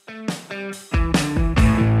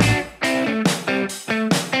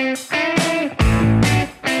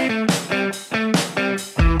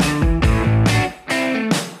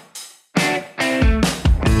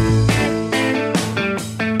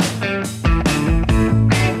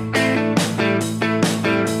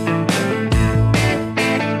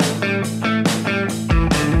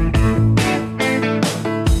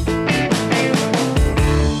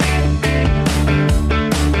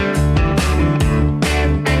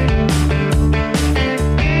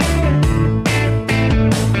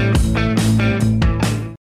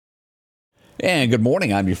And good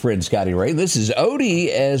morning. I'm your friend Scotty Ray. This is Odie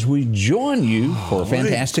as we join you for a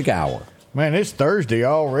fantastic hour. Man, it's Thursday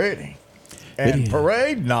already. And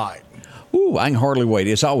parade night. Ooh, I can hardly wait.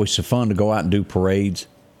 It's always so fun to go out and do parades.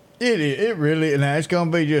 It is. It really, and it's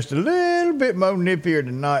going to be just a little bit more nippier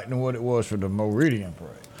tonight than what it was for the Meridian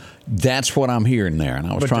parade. That's what I'm hearing there. And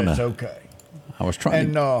I was trying that's to. okay. I was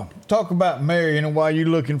trying and, talk about Marion and why you're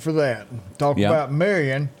looking for that. Talk about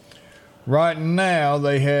Marion. Right now,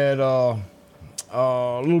 they had a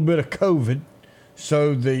little bit of COVID,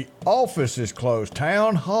 so the office is closed.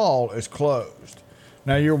 Town hall is closed.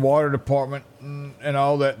 Now, your water department and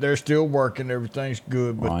all that, they're still working. Everything's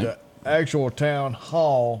good, but the actual town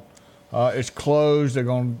hall is closed. They're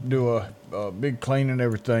going to do a big cleaning and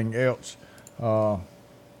everything else.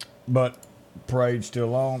 But parade's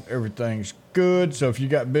still on. Everything's good. So if you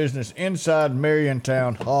got business inside Marion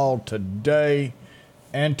Town Hall today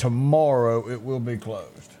and tomorrow, it will be closed.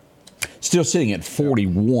 Still sitting at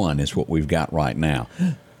 41 is what we've got right now.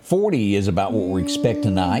 40 is about what we expect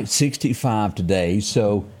tonight. 65 today.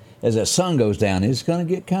 So as that sun goes down, it's going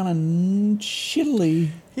to get kind of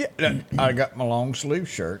chilly. Yeah, I got my long sleeve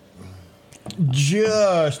shirt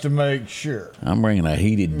just to make sure. I'm bringing a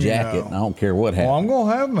heated jacket, and I don't care what happens. Well, I'm going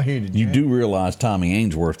to have my heated jacket. You do realize Tommy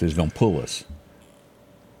Ainsworth is going to pull us.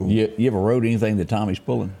 You ever rode anything that Tommy's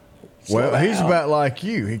pulling? Well, he's about like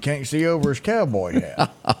you. He can't see over his cowboy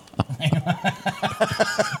hat.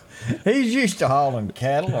 He's used to hauling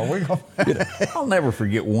cattle. Are we gonna... I'll never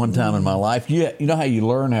forget one time in my life. You know how you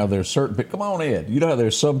learn how there's certain people. Come on, Ed. You know how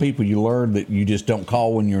there's some people you learn that you just don't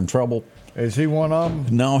call when you're in trouble? Is he one of them?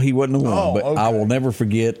 No, he wasn't the one. But okay. I will never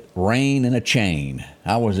forget rain and a chain.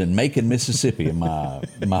 I was in Macon, Mississippi, and my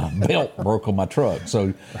belt broke on my truck.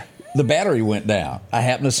 So the battery went down. I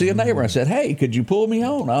happened to see a neighbor. I said, hey, could you pull me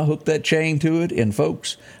on? I hooked that chain to it. And,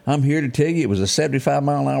 folks, I'm here to tell you it was a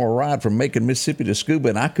 75-mile-an-hour ride from Macon, Mississippi to Scuba,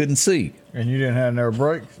 and I couldn't see. And you didn't have no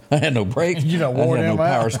brakes? I had no brakes. You don't wore I had them no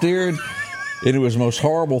power out. steering. And it was the most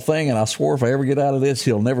horrible thing, and I swore if I ever get out of this,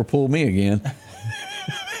 he'll never pull me again.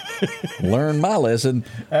 Learn my lesson.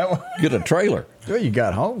 Get a trailer. Well, you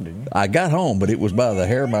got home, didn't you? I got home, but it was by the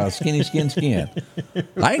hair of my skinny skin.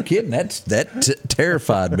 I ain't kidding. That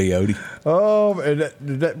terrified me, Odie. Oh, and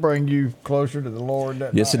did that bring you closer to the Lord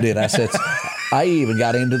that Yes, night? it did. I even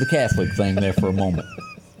got into the Catholic thing there for a moment.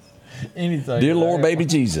 Anything. Dear Lord, baby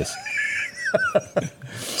Jesus.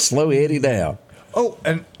 Slow Eddie down. Oh,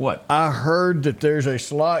 and What? I heard that there's a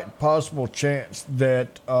slight possible chance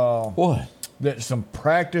that What? that some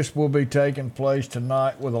practice will be taking place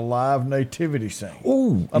tonight with a live nativity scene.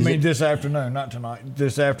 Ooh. This afternoon, not tonight.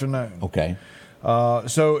 This afternoon. Okay.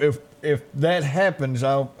 So if that happens,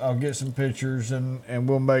 I'll get some pictures and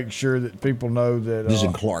we'll make sure that people know that. This is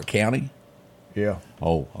in Clark County? Yeah.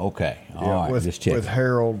 Oh, okay. All right. Just check. With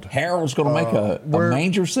Harold. Harold's going to make a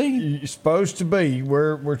manger scene? It's supposed to be.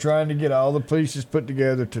 We're trying to get all the pieces put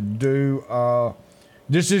together to do.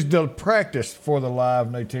 This is the practice for the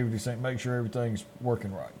live nativity scene. Make sure everything's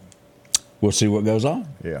working right. We'll see what goes on.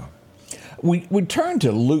 Yeah. We turn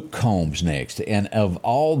to Luke Combs next, and of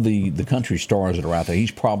all the country stars that are out there,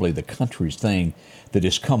 he's probably the country's thing that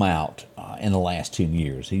has come out in the last 10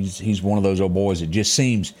 years. He's one of those old boys that just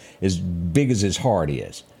seems as big as his heart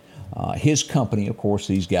is. His company, of course,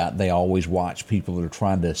 they always watch people that are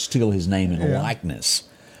trying to steal his name and likeness.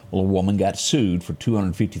 Well, a woman got sued for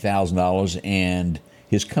 $250,000, and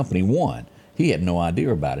his company won. He had no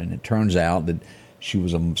idea about it, and it turns out that she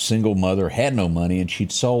was a single mother, had no money, and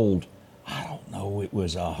she'd sold, I don't know, it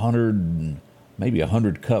was 100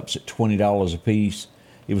 cups at $20 a piece.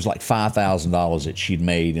 It was like $5,000 that she'd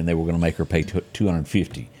made, and they were going to make her pay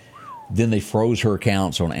 $250. Then they froze her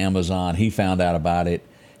accounts on Amazon. He found out about it.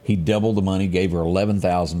 He doubled the money, gave her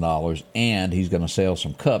 $11,000, and he's going to sell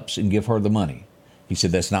some cups and give her the money. He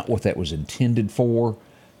said that's not what that was intended for.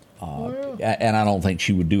 And I don't think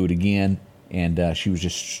she would do it again. And she was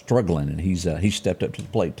just struggling, and he stepped up to the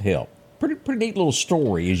plate to help. Pretty neat little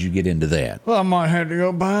story as you get into that. Well, I might have to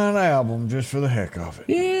go buy an album just for the heck of it.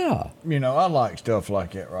 Yeah. You know, I like stuff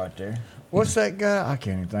like that right there. What's that guy? I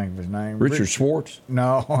can't even think of his name. Richard Schwartz?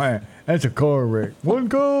 No, that's a car wreck. One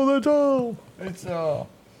call, that's all. It's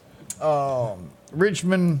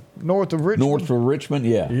Richmond, north of Richmond. North of Richmond,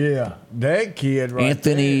 yeah. Yeah, that kid right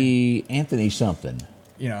Anthony something.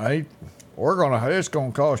 You know, it's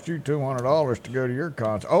gonna cost you $200 to go to your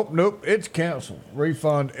concert. Oh nope, it's canceled.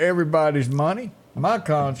 Refund everybody's money. My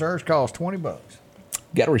concerts cost $20.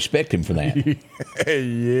 Got to respect him for that.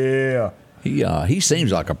 Yeah. He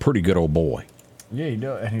seems like a pretty good old boy. Yeah, he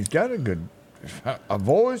does, and he's got a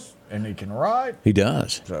voice, and he can write. He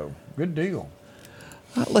does. So good deal.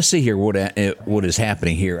 Let's see here what is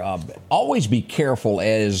happening here. Always be careful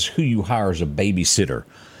as who you hire as a babysitter.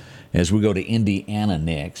 As we go to Indiana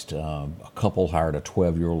next, a couple hired a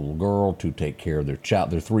 12-year-old girl to take care of their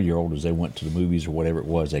 3-year-old as they went to the movies or whatever it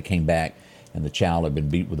was. They came back, and the child had been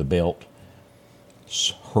beat with a belt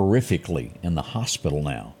horrifically in the hospital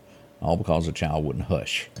now, all because the child wouldn't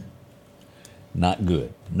hush. Not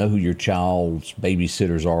good. Know who your child's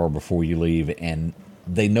babysitters are before you leave, and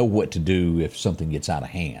they know what to do if something gets out of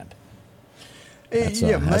hand. That's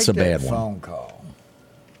a bad one. Phone call.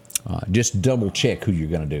 Just double check who you're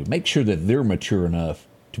going to do. Make sure that they're mature enough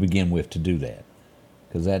to begin with to do that,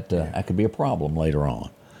 because that could be a problem later on.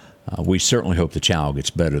 We certainly hope the child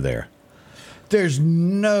gets better there. There's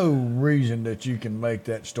no reason that you can make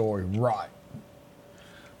that story right,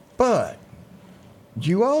 but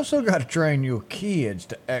you also got to train your kids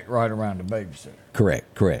to act right around the babysitter.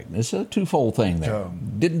 Correct. It's a twofold thing there. So,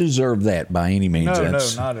 didn't deserve that by any means. No,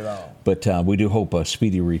 not at all. But we do hope a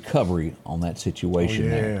speedy recovery on that situation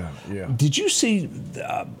there. Yeah. Did you see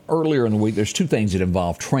earlier in the week, there's two things that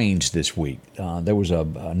involve trains this week. There was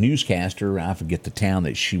a newscaster, I forget the town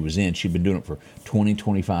that she was in. She'd been doing it for 20,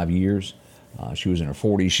 25 years. She was in her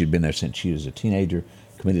 40s. She'd been there since she was a teenager,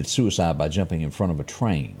 committed suicide by jumping in front of a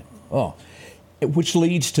train. Which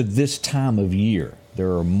leads to this time of year.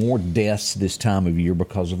 There are more deaths this time of year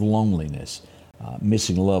because of loneliness,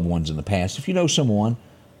 missing loved ones in the past. If you know someone,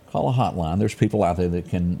 call a hotline. There's people out there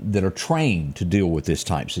that are trained to deal with this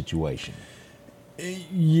type situation.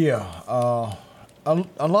 Yeah.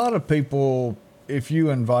 A lot of people, if you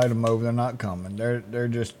invite them over, they're not coming. They're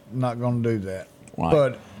just not going to do that. Right.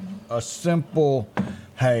 But a simple,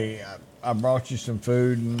 hey, I brought you some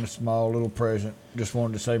food and a small little present. Just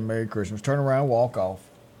wanted to say Merry Christmas. Turn around, walk off.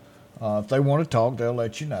 If they want to talk, they'll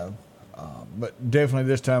let you know. But definitely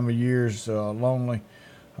this time of year is lonely.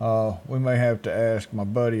 We may have to ask my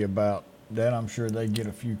buddy about that. I'm sure they get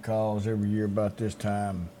a few calls every year about this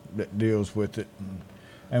time that deals with it.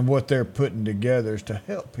 And what they're putting together is to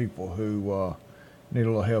help people who need a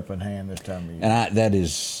little helping hand this time of year.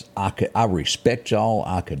 And I respect y'all.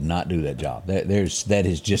 I could not do that job. That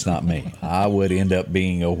is just not me. I would end up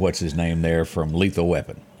being what's his name there from Lethal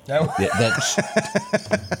Weapon. That's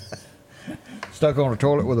stuck on a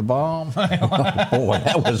toilet with a bomb. Boy,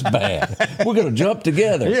 that was bad. We're going to jump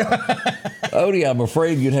together. Yeah. Odie, I'm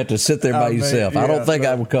afraid you'd have to sit there by yourself. I don't think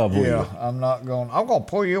I would come with you. I'm going to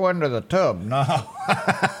pull you into the tub. No.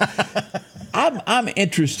 I'm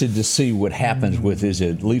interested to see what happens with, is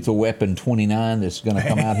it Lethal Weapon 29 that's going to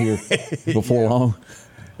come out here before long?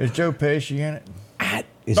 Is Joe Pesci in it?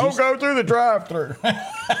 Don't go through the drive-thru.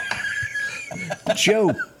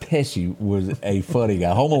 Joe Pesci was a funny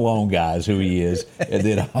guy. Home Alone guy is who he is. And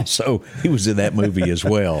then also, he was in that movie as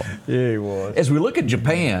well. Yeah, he was. As we look at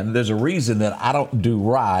Japan, there's a reason that I don't do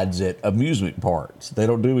rides at amusement parks. They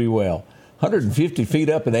don't do me well. 150 feet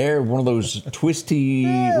up in the air, one of those twisty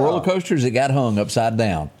roller coasters that got hung upside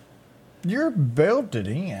down. You're belted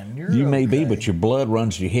in. You may be, but your blood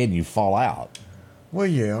runs to your head and you fall out. Well,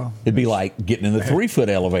 yeah. It'd be like getting in the 3-foot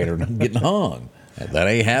elevator and getting hung. That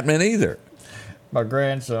ain't happening either. My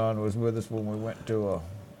grandson was with us when we went to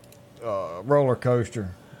a roller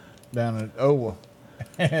coaster down at Owa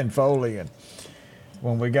and Foley. And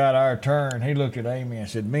when we got our turn, he looked at Amy and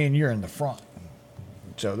said, "Me and you're in the front."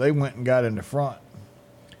 So they went and got in the front.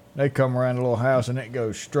 They come around the little house, and it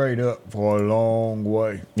goes straight up for a long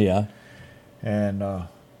way. Yeah. And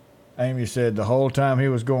Amy said the whole time he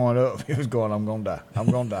was going up, he was going, "I'm going to die.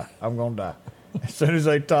 I'm going to die. I'm going to die." As soon as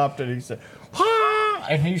they topped it, he said, "Ah!"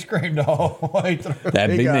 And he screamed all the way through.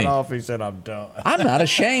 That'd be me. He got off. He said, "I'm done." I'm not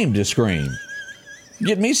ashamed to scream.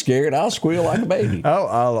 Get me scared, I'll squeal like a baby. I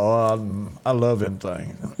love them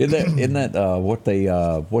things. Isn't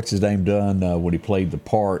that what's his name done when he played the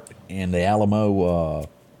part in the Alamo?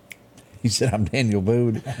 He said, "I'm Daniel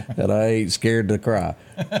Boone, and I ain't scared to cry."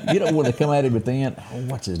 You know, when they come at him at the end,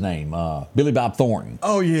 what's his name? Billy Bob Thornton.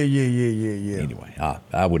 Oh, yeah. Anyway,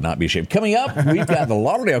 I would not be ashamed. Coming up, we've got the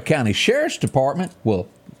Lauderdale County Sheriff's Department. Well,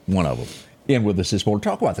 one of them. In with us this morning.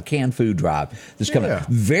 Talk about the canned food drive that's coming.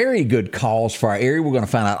 Very good calls for our area. We're going to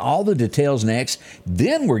find out all the details next.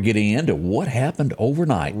 Then we're getting into what happened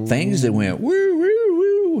overnight. Ooh. Things that went woo,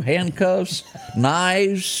 woo, woo. Handcuffs,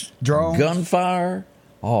 knives, drones, gunfire.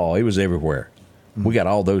 Oh, it was everywhere. We got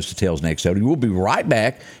all those details next, Odie. We'll be right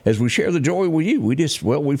back as we share the joy with you.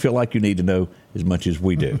 We feel like you need to know as much as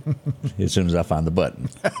we do. As soon as I find the button,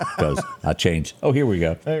 because I changed. Oh, here we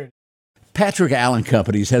go. Patrick Allen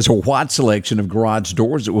Companies has a wide selection of garage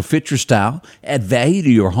doors that will fit your style, add value to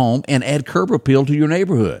your home, and add curb appeal to your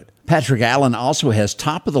neighborhood. Patrick Allen also has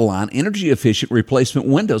top-of-the-line, energy-efficient replacement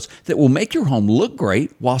windows that will make your home look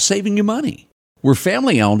great while saving you money. We're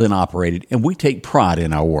family-owned and operated, and we take pride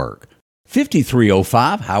in our work.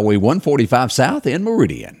 5305 Highway 145 South in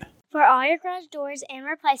Meridian. For all your garage doors and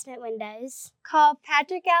replacement windows, call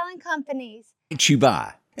Patrick Allen Companies. You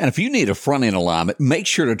buy. And if you need a front-end alignment, make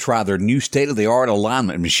sure to try their new state-of-the-art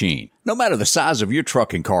alignment machine. No matter the size of your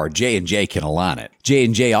truck and car, J&J can align it.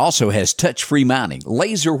 J&J also has touch-free mounting,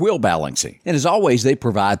 laser wheel balancing, and as always, they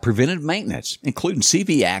provide preventive maintenance, including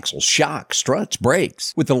CV axles, shocks, struts,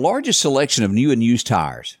 brakes, with the largest selection of new and used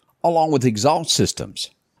tires, along with exhaust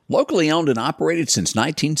systems. Locally owned and operated since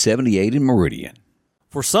 1978 in Meridian.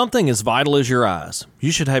 For something as vital as your eyes,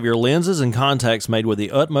 you should have your lenses and contacts made with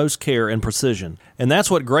the utmost care and precision. And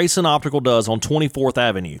that's what Grayson Optical does on 24th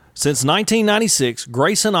Avenue. Since 1996,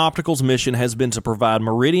 Grayson Optical's mission has been to provide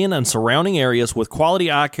Meridian and surrounding areas with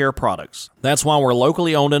quality eye care products. That's why we're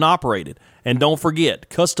locally owned and operated. And don't forget,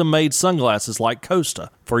 custom-made sunglasses like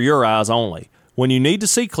Costa for your eyes only. When you need to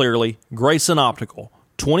see clearly, Grayson Optical.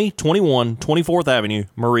 2021 24th Avenue,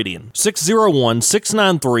 Meridian.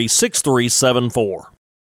 601-693-6374.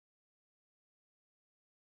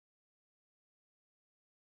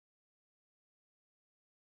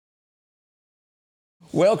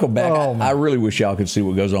 Welcome back. I really wish y'all could see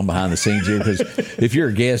what goes on behind the scenes here, because if you're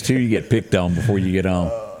a guest here, you get picked on before you get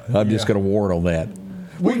on. I'm just going to ward on that.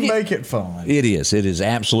 We make it fun. It is. It is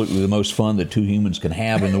absolutely the most fun that two humans can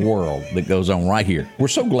have in the world that goes on right here. We're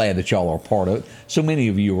so glad that y'all are part of it. So many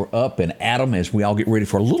of you are up and at 'em as we all get ready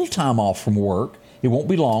for a little time off from work. It won't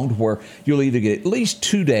be long to where you'll either get at least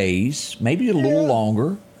 2 days, maybe a little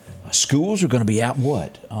longer. Schools are going to be out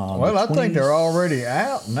what? Well, I think they're already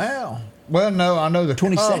out now. Well, no, I know the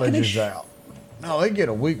college is out. No, they get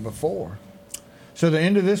a week before. So the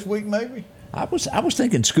end of this week, maybe? I was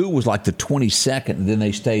thinking school was like the 22nd, and then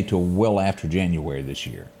they stay till well after January this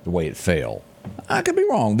year, the way it fell. I could be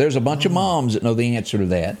wrong. There's a bunch of moms that know the answer to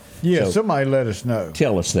that. Yeah, so somebody let us know.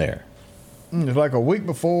 Tell us there. It's like a week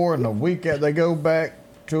before and a week after. They go back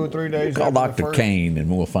 2 or 3 days Call after Dr. Kane, and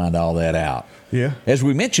we'll find all that out. Yeah. As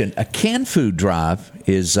we mentioned, a canned food drive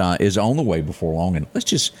is on the way before long, and let's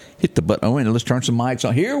just hit the button. Oh, and let's turn some mics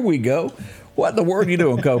on. Here we go. What in the world are you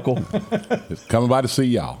doing, Coco? Just coming by to see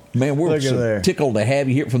y'all. Man, we're so tickled to have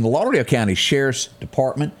you here from the Lauderdale County Sheriff's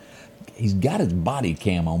Department. He's got his body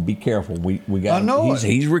cam on. Be careful. We got. I know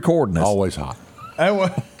he's recording us. Always hot.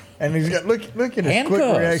 And he's got look at his quick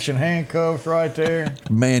reaction handcuffs right there.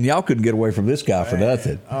 Man, y'all couldn't get away from this guy for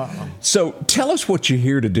nothing. So tell us what you're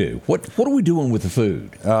here to do. What are we doing with the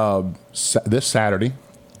food? This Saturday,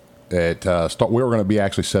 we were going to be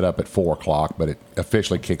actually set up at 4 o'clock, but it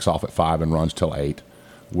officially kicks off at 5 and runs till 8.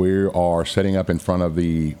 We are setting up at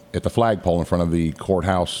the flagpole in front of the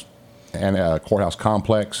courthouse and courthouse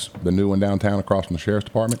complex, the new one downtown across from the Sheriff's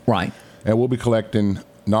Department. Right. And we'll be collecting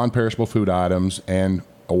non-perishable food items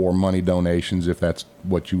or money donations if that's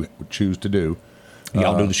what you would choose to do.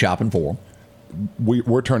 Y'all do the shopping for them.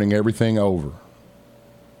 We're turning everything over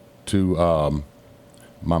to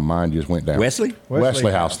my mind just went down. Wesley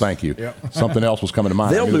House. Thank you. Yep. Something else was coming to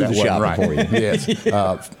mind. They'll do the shopping for you. Yes.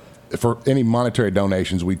 For any monetary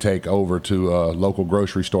donations, we take over to a local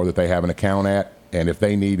grocery store that they have an account at, and if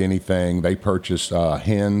they need anything, they purchase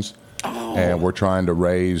hens, and we're trying to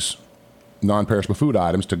raise non-perishable food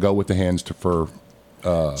items to go with the hens for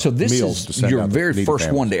so this meals is your very first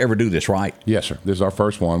families. one to ever do this, right? Yes, sir. This is our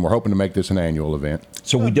first one. We're hoping to make this an annual event.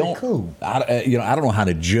 So we don't. Cool. I don't know how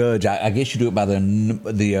to judge. I guess you do it by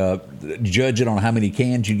the judge it on how many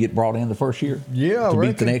cans you get brought in the first year. Yeah, to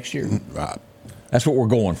beat the next year. That's what we're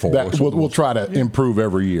going for. We'll try to improve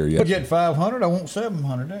every year. Yes. If I get 500, I want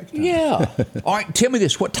 700 next time. Yeah. All right. Tell me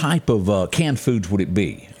this: what type of canned foods would it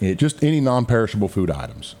be? Just any non-perishable food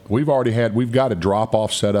items. We've got a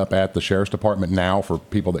drop-off set up at the Sheriff's Department now for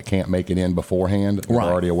people that can't make it in beforehand. They're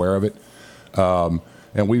already aware of it.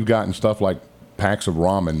 And we've gotten stuff like packs of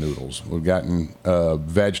ramen noodles. We've gotten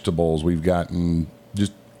vegetables. We've gotten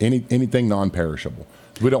just anything non-perishable.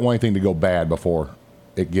 We don't want anything to go bad before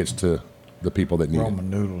it gets to the people that need ramen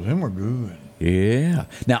noodles. Them are good. Yeah.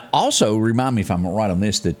 Now, also, remind me if I'm right on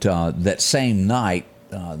this, that that same night,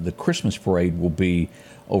 the Christmas parade will be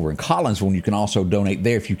over in Collinsville. You can also donate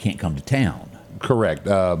there if you can't come to town. Correct.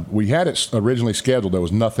 We had it originally scheduled. There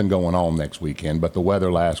was nothing going on next weekend, but the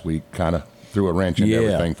weather last week kind of threw a wrench into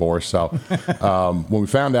everything for us. So when we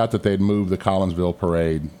found out that they'd moved the Collinsville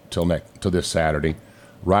parade till this Saturday,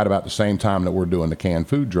 right about the same time that we're doing the canned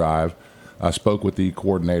food drive, I spoke with the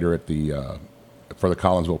coordinator at for the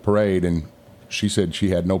Collinsville parade, and she said she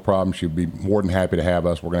had no problem. She'd be more than happy to have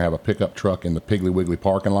us. We're going to have a pickup truck in the Piggly Wiggly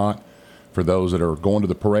parking lot For those that are going to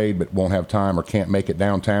the parade but won't have time or can't make it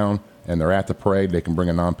downtown and they're at the parade, they can bring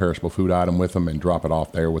a non-perishable food item with them and drop it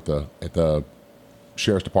off there at the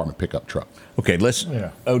Sheriff's Department pickup truck. Okay,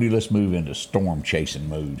 Odie, let's move into storm chasing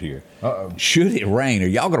mode here. Uh-oh. Should it rain, are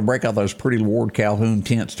y'all going to break out those pretty Lord Calhoun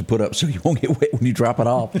tents to put up so you won't get wet when you drop it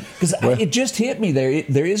off? Because it just hit me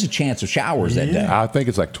there is a chance of showers that day. I think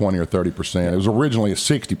it's like 20 or 30%. It was originally a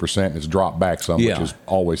 60%, and it's dropped back some, which is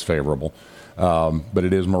always favorable. But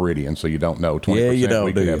it is meridian, so you don't know. 20% you don't,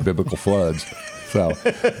 we could have biblical floods. So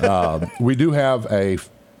we do have a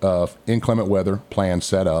inclement weather plan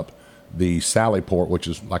set up. The Sally Port, which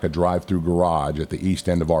is like a drive-through garage at the east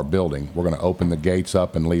end of our building, we're going to open the gates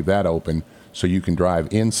up and leave that open so you can drive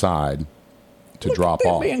inside to drop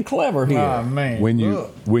off. Being clever here. Oh, man. When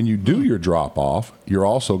you do your drop off, you're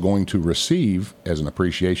also going to receive, as an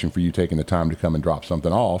appreciation for you taking the time to come and drop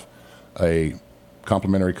something off, a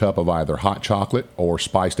complimentary cup of either hot chocolate or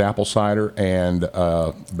spiced apple cider and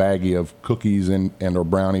a baggie of cookies and or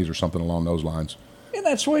brownies or something along those lines. Isn't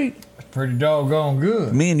that sweet? Pretty doggone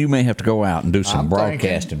good. Me and you may have to go out and do some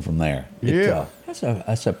broadcasting from there. Yeah. That's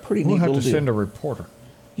a pretty We'll neat have little to deal. send a reporter.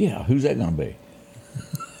 Yeah, who's that going to be?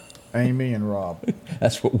 Amy and Rob.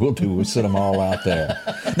 That's what we'll do. We'll sit them all out there.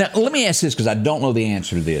 Now, let me ask this, because I don't know the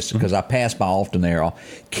answer to this, because I pass by often there.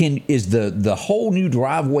 Is the whole new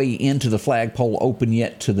driveway into the flagpole open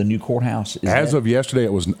yet to the new courthouse? As of yesterday,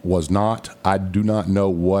 it was not. I do not know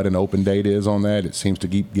what an open date is on that. It seems to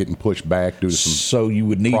keep getting pushed back due to some so you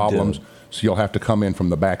would need problems. To, so you'll have to come in from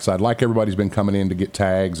the backside, like everybody's been coming in to get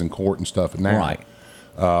tags and court and stuff now. Right.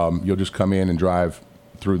 You'll just come in and drive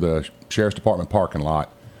through the Sheriff's Department parking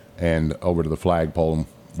lot and over to the flagpole, and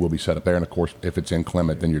we'll be set up there. And, of course, if it's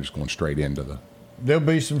inclement, then you're just going straight into the... There'll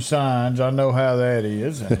be some signs. I know how that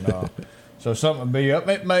is. And so something will be up.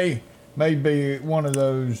 It may be one of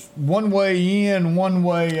those one way in, one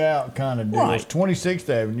way out kind of deals. Right. 26th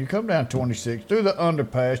Avenue. You come down 26th through the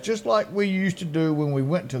underpass, just like we used to do when we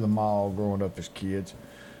went to the mall growing up as kids.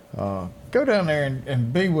 Go down there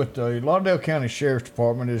and be with the Lauderdale County Sheriff's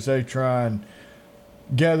Department as they try and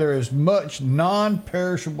gather as much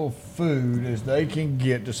non-perishable food as they can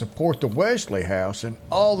get to support the Wesley House and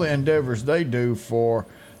all the endeavors they do for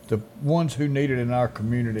the ones who need it in our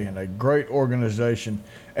community, and a great organization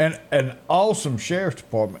and an awesome sheriff's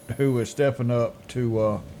department who is stepping up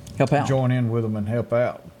to help out, join in with them and help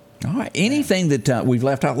out. All right. Anything that we've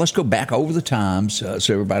left out, let's go back over the times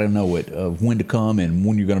so everybody know it, of when to come and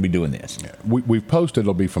when you're going to be doing this. Yeah. We've posted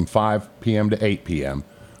it'll be from 5 p.m. to 8 p.m.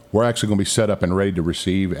 We're actually going to be set up and ready to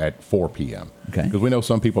receive at 4 p.m. Okay. Because we know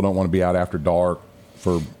some people don't want to be out after dark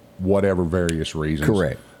for whatever various reasons.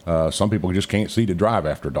 Correct. Some people just can't see to drive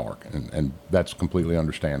after dark, and that's completely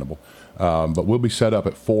understandable. But we'll be set up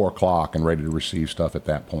at 4 o'clock and ready to receive stuff at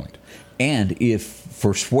that point. And if,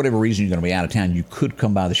 for whatever reason, you're going to be out of town, you could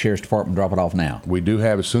come by the Sheriff's Department and drop it off now. We do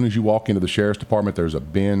have, as soon as you walk into the Sheriff's Department, there's a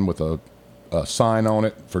bin with a sign on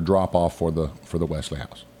it for drop-off for the Wesley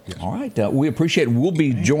House. Yes. All right. We appreciate it. We'll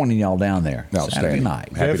be joining y'all down there Saturday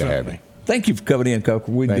night. Happy to have you. Thank you for coming in,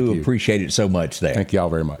 Coker. We do appreciate it so much there. Thank y'all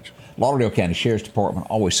very much. Lauderdale County Sheriff's Department,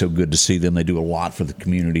 always so good to see them. They do a lot for the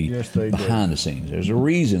community behind the scenes. There's a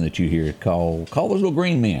reason that you hear it call those little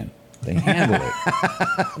green men. They handle it.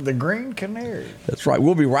 The Green Canary. That's right.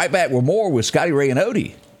 We'll be right back with more with Scotty Ray and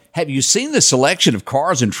Odie. Have you seen the selection of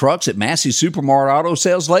cars and trucks at Massey's Supermart Auto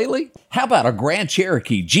Sales lately? How about a Grand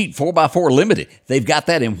Cherokee Jeep 4x4 Limited? They've got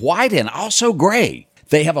that in white and also gray.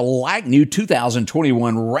 They have a like-new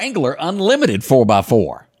 2021 Wrangler Unlimited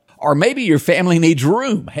 4x4. Or maybe your family needs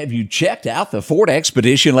room. Have you checked out the Ford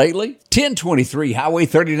Expedition lately? 1023 Highway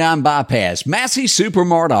 39 Bypass, Massey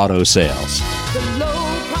Supermart Auto Sales. The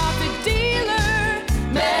low profit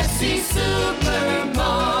dealer, Massey Supermart.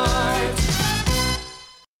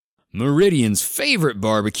 Meridian's favorite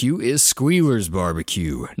barbecue is Squealer's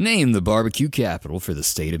Barbecue, named the barbecue capital for the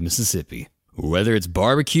state of Mississippi. Whether it's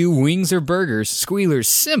barbecue, wings, or burgers, Squealer's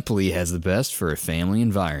simply has the best for a family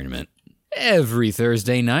environment. Every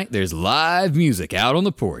Thursday night, there's live music out on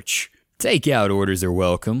the porch. Takeout orders are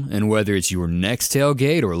welcome, and whether it's your next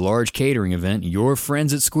tailgate or large catering event, your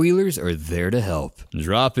friends at Squealer's are there to help.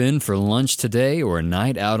 Drop in for lunch today or a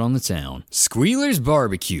night out on the town. Squealer's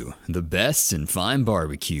Barbecue, the best in fine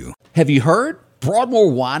barbecue. Have you heard? Broadmoor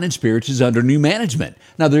Wine and Spirits is under new management.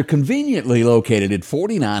 Now, they're conveniently located at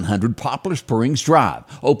 4900 Poplar Springs Drive,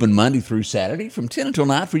 open Monday through Saturday from 10 until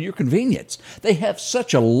 9 for your convenience. They have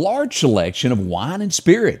such a large selection of wine and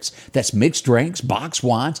spirits. That's mixed drinks, boxed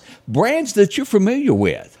wines, brands that you're familiar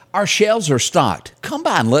with. Our shelves are stocked. Come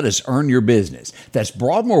by and let us earn your business. That's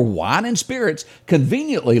Broadmoor Wine and Spirits,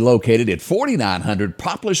 conveniently located at 4900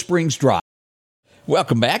 Poplar Springs Drive.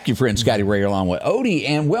 Welcome back, your friend Scotty Ray along with Odie.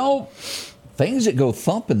 And, well, things that go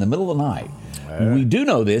thump in the middle of the night. We do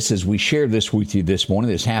know this as we shared this with you this morning.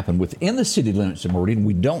 This happened within the city limits of Meridian.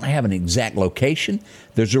 We don't have an exact location.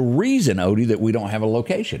 There's a reason, Odie, that we don't have a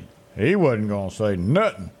location. He wasn't going to say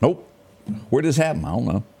nothing. Nope. Where did this happen? I don't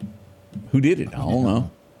know. Who did it? I don't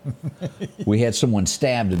know. We had someone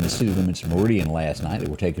stabbed in the city limits of Meridian last night. They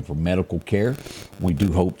were taken for medical care. We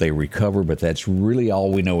do hope they recover, but that's really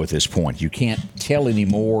all we know at this point. You can't tell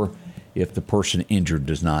anymore if the person injured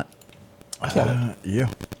does not tell it, Yeah.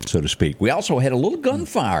 so to speak. We also had a little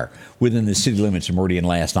gunfire within the city limits of Meridian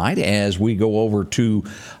last night as we go over to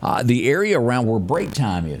the area around where break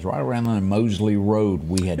time is, right around on Mosley Road.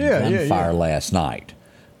 We had gunfire last night.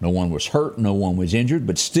 No one was hurt, no one was injured,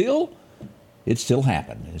 but still, it still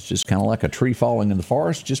happened. It's just kind of like a tree falling in the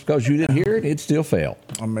forest. Just because you didn't hear it, it still fell.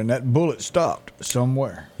 I mean, that bullet stopped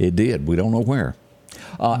somewhere. It did. We don't know where.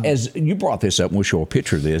 As you brought this up, and we'll show a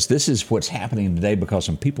picture of this. This is what's happening today because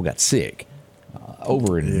some people got sick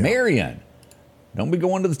over in Marion. Don't be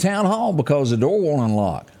going to the town hall because the door won't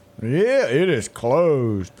unlock. Yeah, it is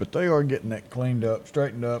closed, but they are getting that cleaned up,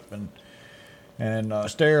 straightened up, and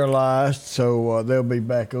sterilized, so they'll be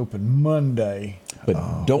back open Monday.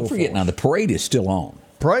 But don't forget, now the parade is still on.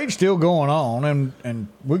 Parade's still going on, and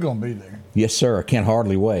we're going to be there. Yes, sir. I can't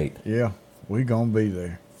hardly wait. Yeah, we're going to be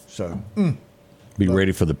there. So be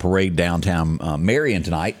ready for the parade downtown Marion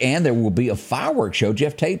tonight, and there will be a fireworks show.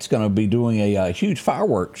 Jeff Tate's going to be doing a huge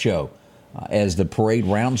fireworks show as the parade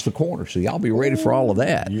rounds the corner. So y'all be ready for all of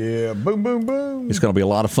that. Yeah, boom, boom, boom. It's going to be a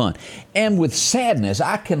lot of fun. And with sadness,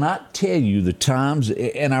 I cannot tell you the times,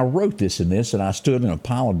 and I wrote this in this, and I stood in a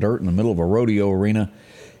pile of dirt in the middle of a rodeo arena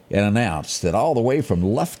and announced that all the way from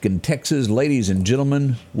Lufkin, Texas, ladies and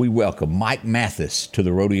gentlemen, we welcome Mike Mathis to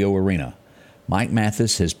the rodeo arena. Mike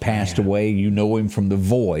Mathis has passed away. You know him from the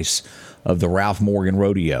voice of the Ralph Morgan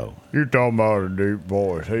Rodeo. You're talking about a deep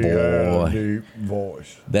voice. He had a deep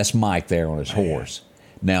voice. That's Mike there on his horse.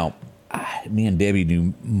 Now, me and Debbie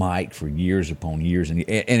knew Mike for years upon years, and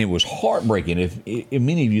it was heartbreaking. If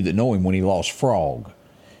many of you that know him, when he lost Frog,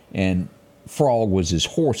 and Frog was his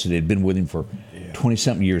horse that had been with him for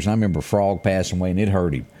 20-something years. And I remember Frog passing away, and it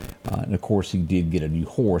hurt him. And, of course, he did get a new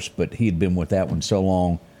horse, but he had been with that one so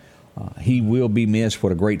long. He will be missed.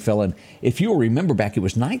 What a great fella. And if you'll remember back, it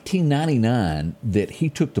was 1999 that he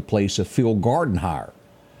took the place of Phil Gardenhire.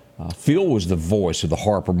 Phil was the voice of the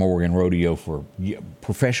Harper Morgan Rodeo for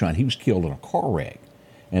professional, and he was killed in a car wreck.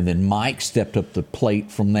 And then Mike stepped up the plate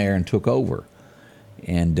from there and took over.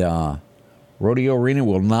 And Rodeo Arena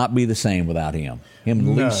will not be the same without him. Him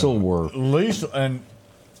and Lisa were... Lisa, and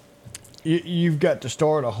you've got to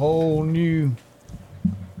start a whole new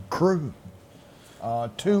crew.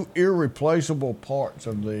 Two irreplaceable parts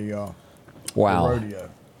of the rodeo.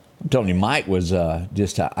 I'm telling you, Mike was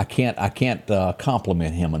just, I can't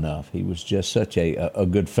compliment him enough. He was just such a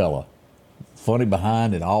good fella. Funny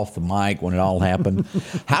behind and off the mic when it all happened.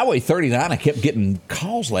 Highway 39, I kept getting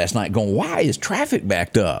calls last night going, why is traffic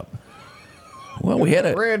backed up? Well, we had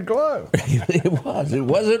a red glow. It was. It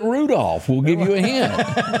wasn't Rudolph. We'll give you a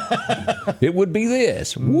hint. It would be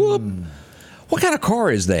this. Whoop. What kind of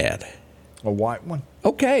car is that? A white one.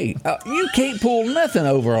 Okay. You can't pull nothing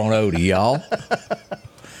over on Odie, y'all.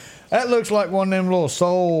 That looks like one of them little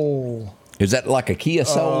Soul. Is that like a Kia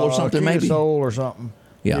Soul or something, maybe? Kia Soul or something.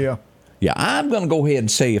 Yeah. I'm going to go ahead and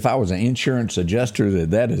say if I was an insurance adjuster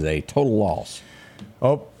that is a total loss.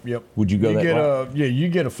 Oh, yep. Would you go that route? You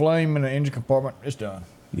get a flame in the engine compartment, it's done.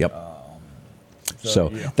 Yep. So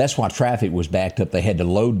that's why traffic was backed up. They had to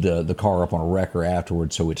load the car up on a wrecker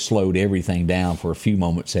afterwards, so it slowed everything down for a few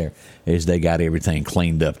moments there as they got everything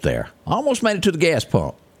cleaned up there. Almost made it to the gas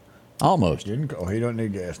pump. Almost. He don't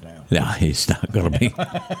need gas now. No, he's not going to be.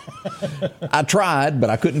 I tried,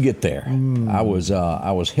 but I couldn't get there. I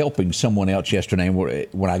was helping someone else yesterday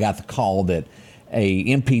when I got the call that a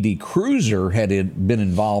MPD cruiser had been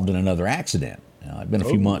involved in another accident. Now, it'd been a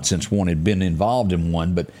few months since one had been involved in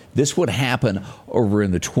one, but this would happen over in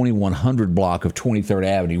the 2100 block of 23rd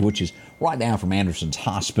Avenue, which is right down from Anderson's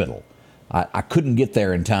Hospital. I couldn't get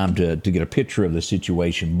there in time to get a picture of the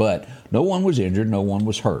situation, but no one was injured, no one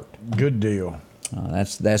was hurt. Good deal.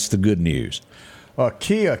 That's the good news.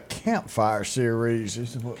 Kia Campfire Series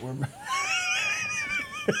is what we're...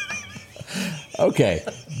 Okay,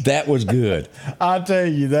 that was good. I tell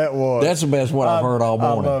you, that was. That's the best one I've heard all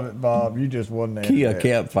morning. I love it, Bob. You just wasn't there. Kia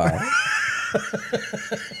Campfire.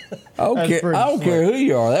 I don't care who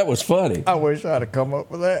you are. That was funny. I wish I'd have come up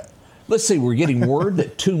with that. Let's see. We're getting word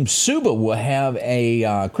that Tomb Suba will have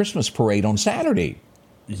a Christmas parade on Saturday.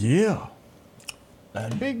 Yeah.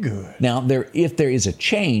 That'd be good. Now, if there is a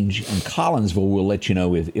change in Collinsville, we'll let you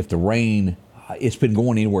know if the rain, it's been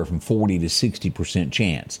going anywhere from 40 to 60%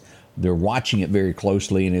 chance. They're watching it very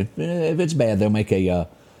closely, and if it's bad, they'll make a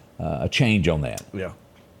change on that. Yeah.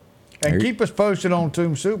 And keep us posted on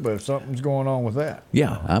Tomb Super if something's going on with that.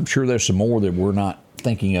 Yeah, I'm sure there's some more that we're not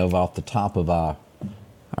thinking of off the top of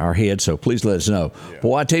our head, so please let us know. Yeah.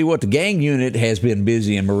 Boy, I tell you what, the gang unit has been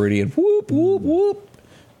busy in Meridian. Whoop, whoop, whoop.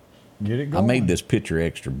 Get it going. I made this picture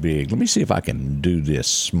extra big. Let me see if I can do this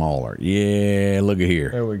smaller. Yeah, look at here.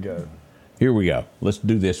 There we go. Here we go. Let's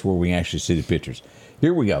do this where we actually see the pictures.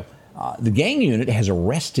 Here we go. The gang unit has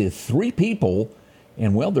arrested 3 people,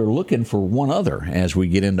 and, well, they're looking for one other as we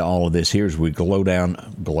get into all of this here, as we glow down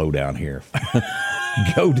here.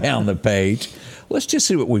 Go down the page. Let's just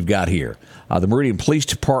see what we've got here. The Meridian Police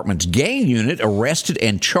Department's gang unit arrested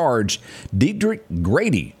and charged Diedrich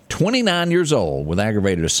Grady, 29 years old, with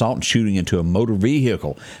aggravated assault and shooting into a motor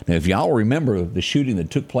vehicle. Now, if y'all remember the shooting that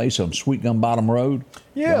took place on Sweet Gum Bottom Road,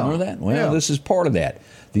 yeah, remember that? Well, This is part of that.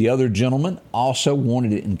 The other gentleman also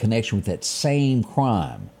wanted it in connection with that same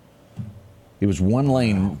crime. It was one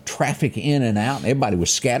lane traffic in and out, and everybody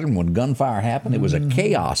was scattering when gunfire happened. It was a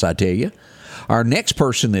chaos, I tell you. Our next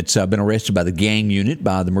person that's been arrested by the gang unit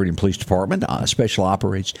by the Meridian Police Department, Special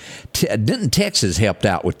Operations, Denton, Texas, helped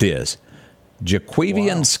out with this.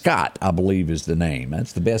 Jaquavian Scott, I believe, is the name.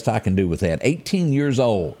 That's the best I can do with that. 18 years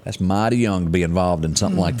old. That's mighty young to be involved in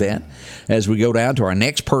something like that. As we go down to our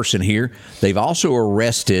next person here, they've also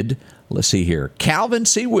arrested, let's see here, Calvin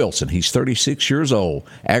C. Wilson. He's 36 years old.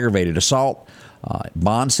 Aggravated assault.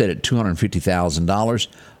 Bond set at $250,000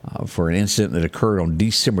 for an incident that occurred on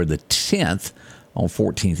December the 10th on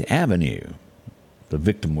 14th Avenue. The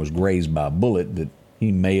victim was grazed by a bullet that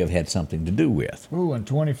he may have had something to do with. Ooh, and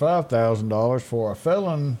 $25,000 for a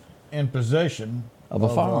felon in possession of a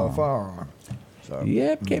firearm. So,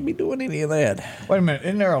 Yep, can't be doing any of that. Wait a minute,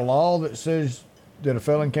 isn't there a law that says that a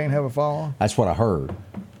felon can't have a firearm? That's what I heard.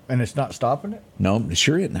 And it's not stopping it? No,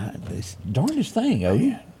 sure it's not. It's the darndest thing,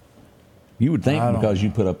 Odie. You would think because you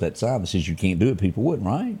put up that sign that says you can't do it, people wouldn't,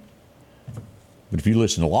 right? But if you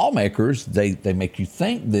listen to lawmakers, they make you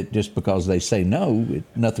think that just because they say no,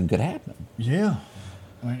 nothing could happen. Yeah.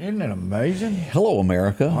 I mean, isn't it amazing? Hello,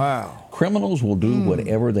 America. Wow. Criminals will do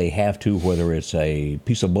whatever they have to, whether it's a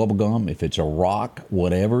piece of bubble gum, if it's a rock,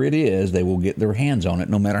 whatever it is, they will get their hands on it,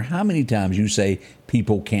 no matter how many times you say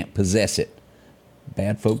people can't possess it.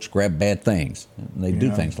 Bad folks grab bad things. They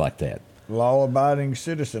do things like that. Law-abiding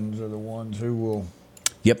citizens are the ones who will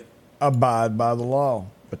abide by the law,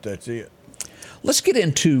 but that's it. Let's get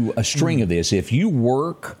into a string of this. If you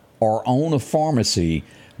work or own a pharmacy,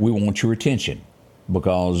 we want your attention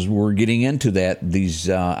because we're getting into that. These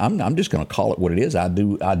I'm just going to call it what it is. I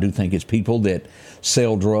do think it's people that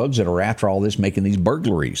sell drugs that are after all this, making these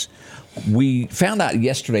burglaries. We found out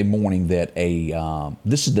yesterday morning that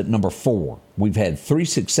this is the number 4. We've had 3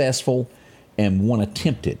 successful and 1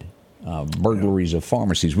 attempted burglaries of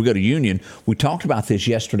pharmacies. We go to Union. We talked about this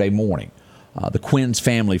yesterday morning. The Quinn's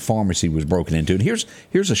Family Pharmacy was broken into. And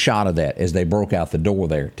here's a shot of that as they broke out the door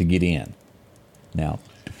there to get in. Now,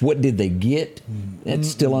 what did they get? It's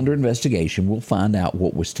still under investigation. We'll find out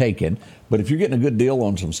what was taken. But if you're getting a good deal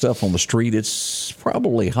on some stuff on the street, it's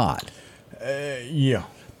probably hot. Yeah.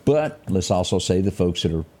 But let's also say the folks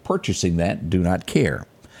that are purchasing that do not care.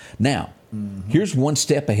 Now, here's one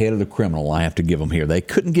step ahead of the criminal. I have to give them here. They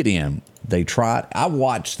couldn't get in. They tried. I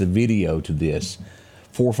watched the video to this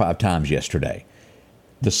 4 or 5 times yesterday.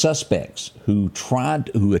 The suspects who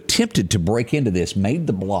attempted to break into this made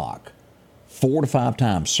the block 4 to 5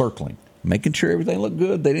 times, circling, making sure everything looked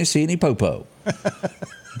good. They didn't see any popo.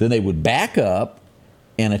 Then they would back up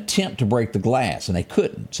and attempt to break the glass, and they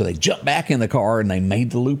couldn't. So they jumped back in the car, and they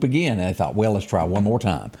made the loop again. And they thought, well, let's try one more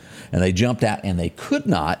time. And they jumped out, and they could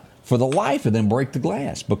not, for the life of them, break the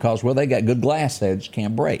glass because, well, they got good glass there, it just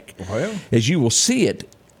can't break. Well, as you will see it,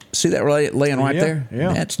 see that laying right there?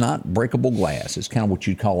 Yeah. That's not breakable glass. It's kind of what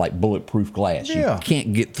you'd call like bulletproof glass. Yeah. You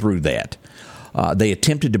can't get through that. They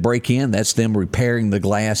attempted to break in. That's them repairing the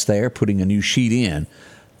glass there, putting a new sheet in.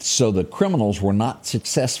 So the criminals were not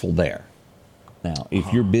successful there. Now,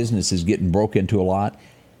 if your business is getting broke into a lot,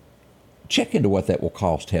 check into what that will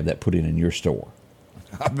cost to have that put in your store.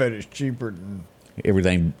 I bet it's cheaper than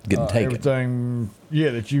everything getting taken. Everything,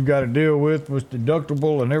 that you've got to deal with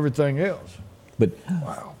deductible and everything else. But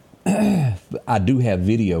wow, I do have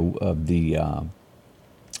video of the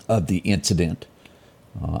incident.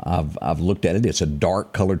 I've looked at it. It's a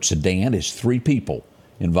dark colored sedan. It's 3 people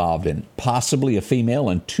involved in it, possibly a female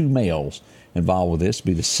and 2 males involved with this.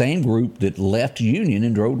 Be the same group that left Union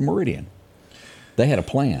and drove to Meridian. They had a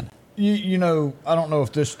plan. You know, I don't know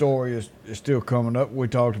if this story is still coming up. We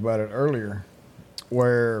talked about it earlier,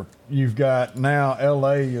 where you've got now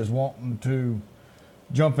L.A. is wanting to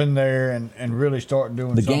jump in there and really start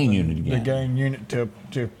doing the something. gang unit again. The gang unit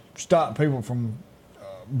to stop people from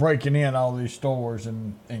breaking in all these stores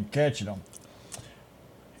and catching them.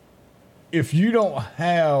 If you don't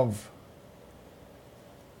have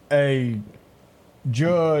a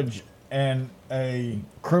judge and a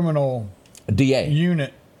criminal DA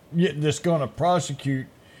unit that's going to prosecute,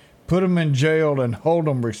 put them in jail, and hold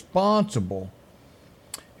them responsible,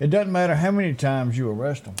 it doesn't matter how many times you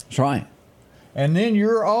arrest them. That's right. And then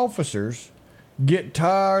your officers get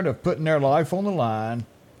tired of putting their life on the line,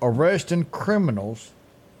 arresting criminals,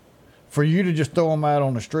 for you to just throw them out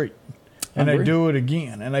on the street. And they do it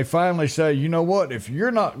again. And they finally say, you know what? If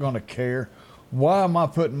you're not going to care, why am I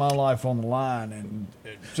putting my life on the line? And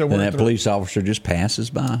so And that police officer just passes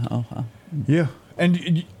by. Yeah.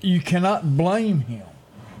 And you cannot blame him.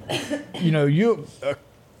 You know,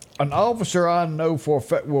 an officer I know for a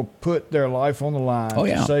fact will put their life on the line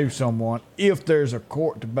to save someone if there's a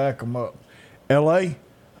court to back them up. L.A.,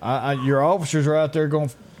 your officers are out there going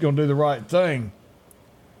to do the right thing.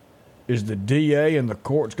 Is the DA and the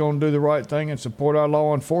courts going to do the right thing and support our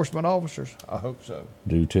law enforcement officers? I hope so.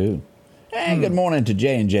 Do too. Hey, good morning to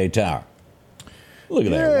J&J Tower. Look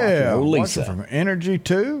at that. Lisa. From Energy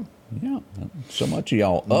too. Yeah, so much of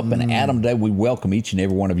y'all up and at 'em today. We welcome each and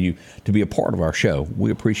every one of you to be a part of our show.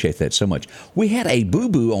 We appreciate that so much. We had a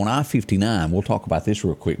boo-boo on I-59. We'll talk about this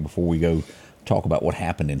real quick before we go talk about what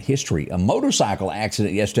happened in history. A motorcycle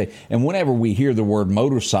accident yesterday, and whenever we hear the word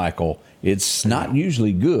motorcycle, it's not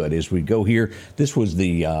usually good. As we go here, this was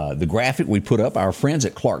the graphic we put up. Our friends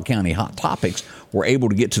at Clark County Hot Topics were able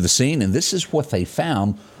to get to the scene, and this is what they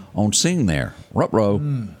found on scene there.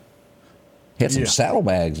 Ruh-roh. Had some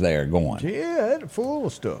saddlebags there going. Yeah, it's full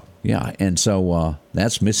of stuff. Yeah, and so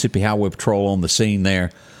that's Mississippi Highway Patrol on the scene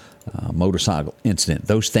there. Motorcycle incident.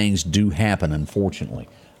 Those things do happen, unfortunately.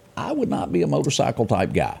 I would not be a motorcycle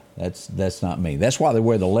type guy. That's not me. That's why they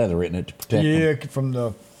wear the leather, isn't it, to protect them?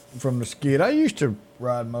 Yeah, from the skid. I used to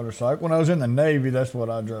ride motorcycle. When I was in the Navy, that's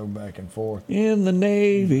what I drove back and forth. In the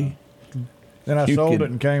Navy. Then I sold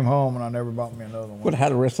it and came home, and I never bought me another one. How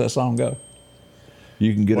did the rest of that song go?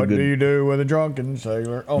 You can get what do you do with a drunken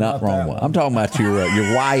sailor? Oh, not wrong one. I'm talking about your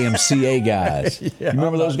YMCA guys. You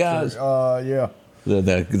remember those guys? Yeah.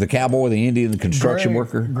 The cowboy, the Indian, the construction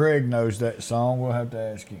worker. Greg knows that song. We'll have to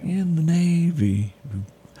ask him. In the Navy.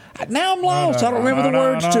 Now I'm lost. I don't remember the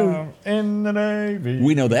words to. In the Navy.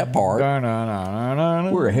 We know that part.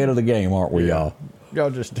 We're ahead of the game, aren't we, y'all? Y'all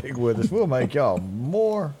just stick with us. We'll make y'all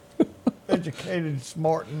more educated,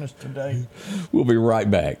 smart than us today. We'll be right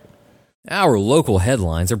back. Our local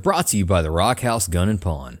headlines are brought to you by the Rock House Gun and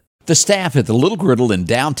Pawn. The staff at the Little Griddle in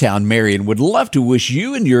downtown Marion would love to wish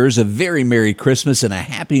you and yours a very Merry Christmas and a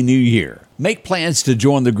Happy New Year. Make plans to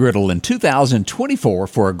join the Griddle in 2024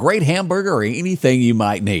 for a great hamburger or anything you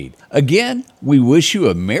might need. Again, we wish you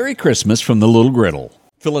a Merry Christmas from the Little Griddle.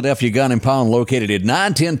 Philadelphia Gun and Pawn, located at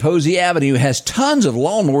 910 Posey Avenue, has tons of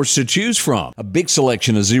lawnmowers to choose from. A big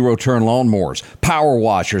selection of zero-turn lawnmowers, power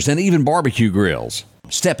washers, and even barbecue grills.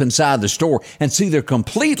 Step inside the store and see their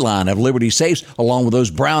complete line of Liberty safes along with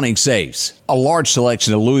those Browning safes. A large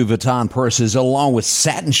selection of Louis Vuitton purses along with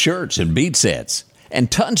satin shirts and bead sets.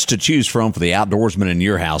 And tons to choose from for the outdoorsman in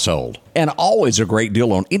your household. And always a great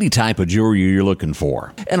deal on any type of jewelry you're looking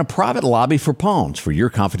for. And a private lobby for pawns for your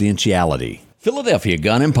confidentiality. Philadelphia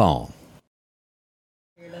Gun and Pawn.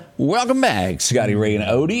 Welcome back, Scotty Ray and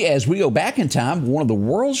Odie, as we go back in time, one of the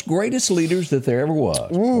world's greatest leaders that there ever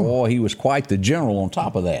was. Ooh. Boy, he was quite the general on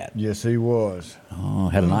top of that. Yes, he was.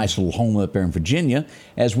 Had a nice little home up there in Virginia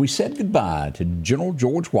as we said goodbye to General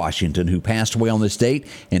George Washington, who passed away on this date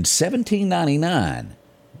in 1799.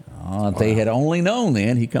 If they had only known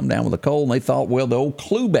then, he'd come down with a cold, and they thought, well, the old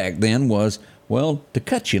clue back then was, well, to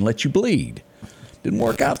cut you and let you bleed. Didn't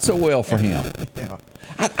work out so well for him.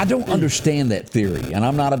 I don't understand that theory, and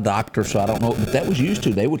I'm not a doctor, so I don't know. But that was used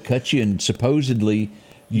to. They would cut you, and supposedly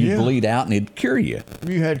you'd bleed out, and it'd cure you.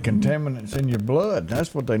 You had contaminants in your blood.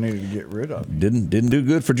 That's what they needed to get rid of. Didn't do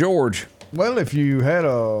good for George. Well, if you had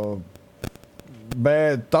a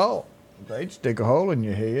bad thought, they'd stick a hole in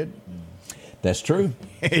your head. That's true.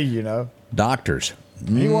 You know. Doctors.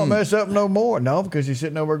 He won't mess up no more. No, because he's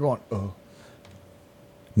sitting over going, oh.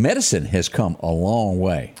 Medicine has come a long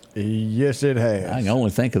way. Yes, it has. I can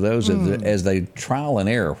only think of those as they trial and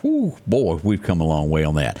error. Whew, boy, we've come a long way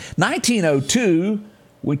on that. 1902,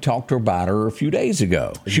 we talked about her a few days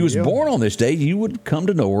ago. She was born on this day. You would come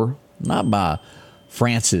to know her, not by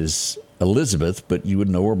Frances Elizabeth, but you would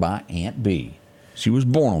know her by Aunt Bee. She was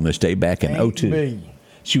born on this day back in Aunt 02. B.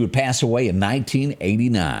 She would pass away in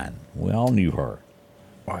 1989. We all knew her.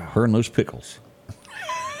 Wow. Her and those pickles.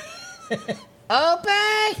 Opie!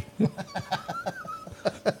 I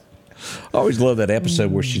always love that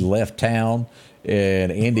episode where she left town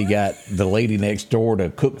and Andy got the lady next door to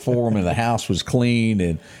cook for him and the house was clean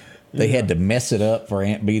and they had to mess it up for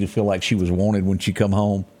Aunt B to feel like she was wanted when she come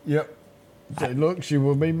home. Yep. Say, look, she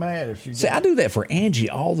will be mad if she. See, I do that for Angie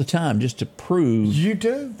all the time just to prove You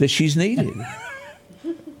too? that she's needed.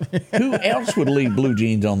 Who else would leave blue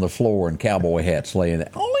jeans on the floor and cowboy hats laying there?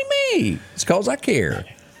 Only me. It's because I care.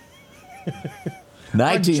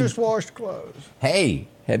 I just washed clothes. Hey,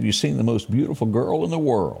 have you seen the most beautiful girl in the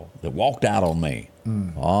world that walked out on me?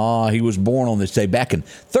 Ah, he was born on this day back in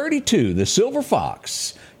 32, the Silver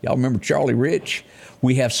Fox. Y'all remember Charlie Rich?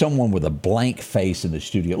 We have someone with a blank face in the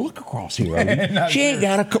studio. Look across here, Odie. She ain't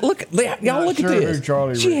got a clue. Look, y'all look sure at who this.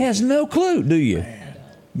 Charlie She Rich has no clue, do you?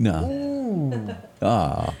 No.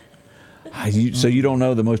 So you don't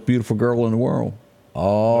know the most beautiful girl in the world?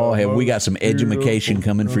 Oh, have we got some edumacation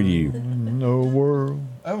coming for you? No world.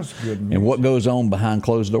 That was good. And what goes on behind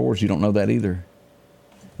closed doors? You don't know that either?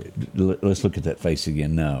 Let's look at that face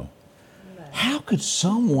again. No. How could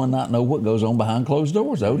someone not know what goes on behind closed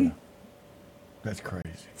doors, Odie? That's crazy.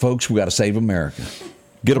 Folks, we got to save America.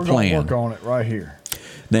 Get a plan. We're going to work on it right here.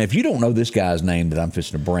 Now, if you don't know this guy's name that I'm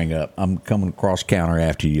fixing to bring up, I'm coming across counter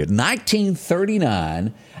after you.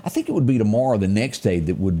 1939, I think it would be tomorrow, the next day,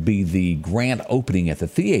 that would be the grand opening at the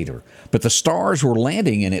theater. But the stars were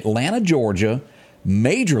landing in Atlanta, Georgia,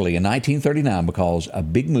 majorly in 1939 because a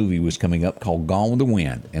big movie was coming up called Gone with the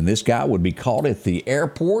Wind. And this guy would be caught at the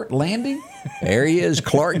airport landing. There he is,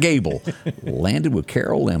 Clark Gable, landed with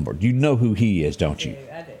Carol Lambert. You know who he is, don't you?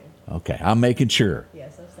 I do. Okay, I'm making sure.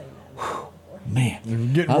 Yes, I've seen that. Man, You were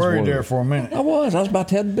getting I was worried worried. there for a minute. I was about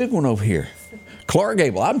to have the big one over here. Clark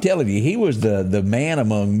Gable, I'm telling you, he was the man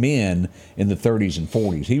among men in the 30s and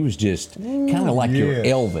 40s. He was just kind of like your yes.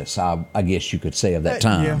 Elvis, I guess you could say, of that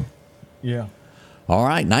time. Yeah. All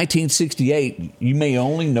right, 1968, you may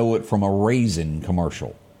only know it from a raisin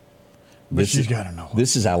commercial. But she's got to know it.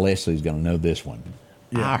 This is how Leslie's going to know this one.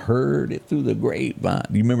 Yeah. I heard it through the grapevine.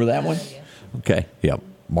 Do you remember that one? Yeah. Okay, yep.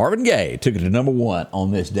 Marvin Gaye took it to number one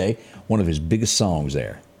on this day, one of his biggest songs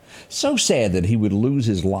there. So sad that he would lose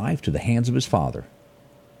his life to the hands of his father.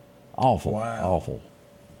 Awful, awful.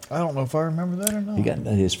 I don't know if I remember that or not.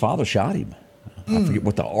 His father shot him. I forget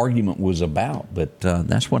what the argument was about, but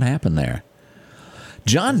that's what happened there.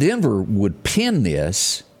 John Denver would pen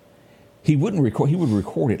this. He wouldn't record. He would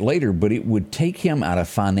record it later, but it would take him out of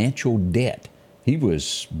financial debt. He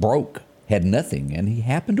was broke, had nothing, and he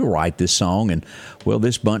happened to write this song. And well,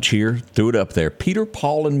 this bunch here threw it up there. Peter,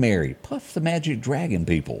 Paul, and Mary, Puff the Magic Dragon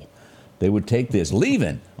people. They would take this,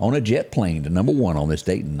 leaving on a jet plane to number one on this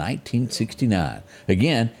date in 1969.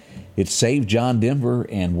 Again, it saved John Denver,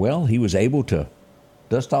 and well, he was able to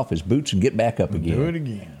dust off his boots and get back up again. Do it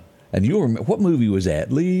again. And you'll remember, what movie was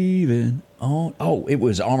that? Leaving on. Oh, it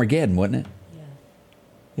was Armageddon, wasn't it?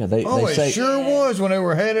 Yeah. They It say, sure was when they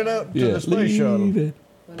were headed up to the space shuttle. leaving.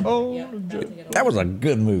 Oh, That was a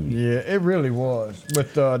good movie. yeah, it really was.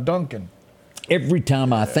 With Duncan. Every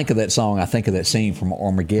time I think of that song, I think of that scene from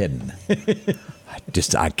Armageddon.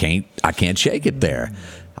 I can't shake it there.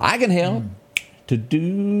 I can help to do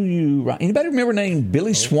you right. Anybody remember name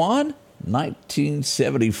Billy Swan?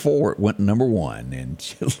 1974, it went number one.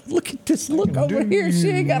 And look at this look over here. She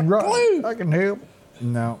ain't got a clue. I can help.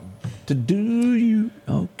 No. To do you.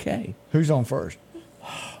 Okay. Who's on first?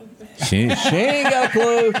 She ain't got a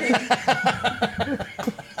clue.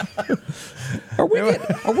 Are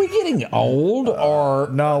we getting old or?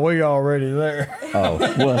 No, we already there. Oh,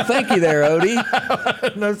 well, thank you there,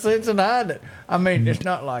 Odie. No sense in hiding it. I mean, it's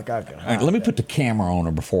not like I can hide All right, let me put the camera on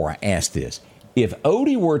her before I ask this. If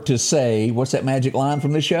Odie were to say, what's that magic line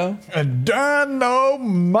from the show?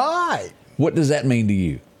 Dynamite. What does that mean to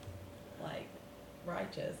you? Like,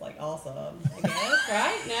 righteous, like awesome, I guess,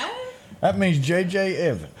 right? No? That means J.J.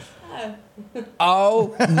 Evans.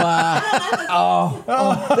 Oh, my. Oh,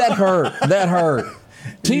 that hurt. That hurt.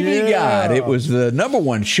 TV Yeah. Guide. It was the number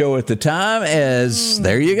one show at the time as,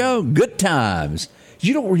 there you go, Good Times.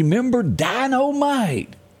 You don't remember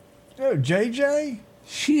Dynamite? Oh, J.J.?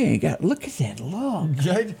 She ain't got, look at that look.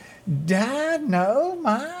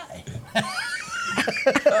 Dynamite.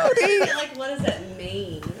 Like, what does that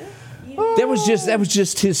mean? That was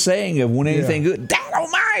just his saying of when anything Yeah. good,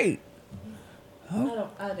 Dynamite.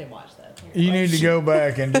 I didn't watch that. You need to go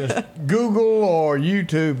back and just Google or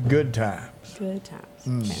YouTube Good Times. Good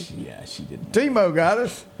times. Yeah, she didn't. Timo got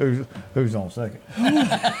us. Who's on second?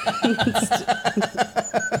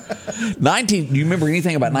 Do you remember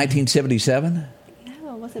anything about 1977? No,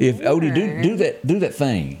 I wasn't. If born. Odie, do that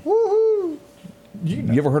thing. Woohoo!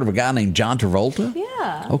 You ever heard of a guy named John Travolta?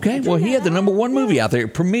 Yeah. Okay, well, he had the #1 movie out there.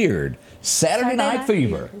 It premiered Saturday Night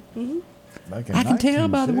Fever. I can tell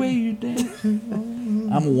by the way you dance.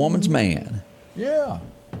 I'm a woman's man. Yeah.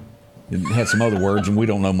 It had some other words, and we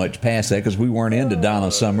don't know much past that because we weren't into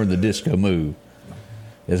Donna Summer and the disco move.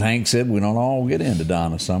 As Hank said, we don't all get into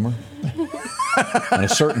Donna Summer. And a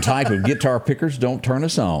certain type of guitar pickers don't turn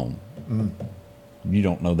us on. You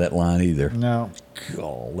don't know that line either. No.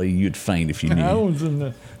 Golly, you'd faint if you knew. I was in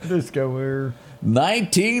the disco era.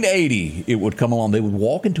 1980, it would come along. They would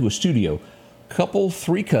walk into a studio,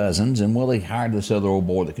 three cousins, and they hired this other old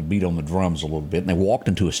boy that could beat on the drums a little bit. And they walked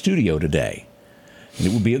into a studio today. And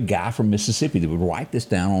it would be a guy from Mississippi that would write this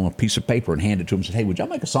down on a piece of paper and hand it to him and say, hey, would y'all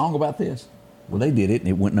make a song about this? Well, they did it, and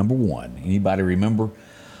it went #1. Anybody remember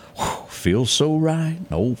Feels So Right,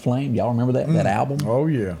 Old Flame? Y'all remember that album? Oh,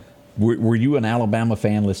 yeah. Were you an Alabama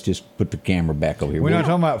fan? Let's just put the camera back over here. We're not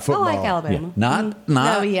talking about I football. like Alabama. Not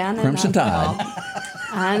No, yeah, I know Crimson about Tide. football.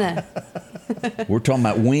 I know. We're talking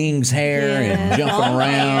about wings, hair, and jumping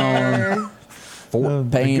around.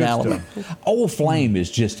 Fort Payne, good Alabama. Old Flame is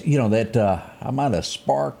just, that I might have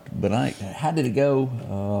sparked, but how did it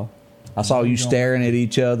go? I saw you staring at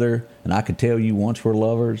each other, and I could tell you once were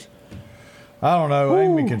lovers. I don't know.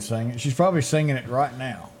 Amy can sing it. She's probably singing it right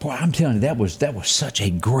now. Boy, I'm telling you, that was such a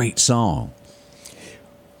great song.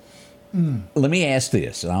 Let me ask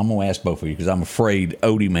this, and I'm going to ask both of you because I'm afraid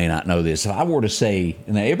Odie may not know this. If I were to say,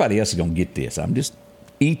 and everybody else is going to get this, I'm just,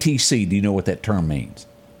 ETC, do you know what that term means?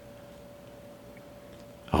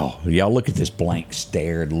 Oh, y'all look at this blank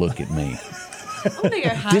stared look at me. I'm gonna go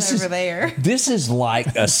hide over there. This is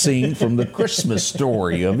like a scene from the Christmas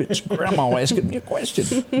Story of its grandma asking me a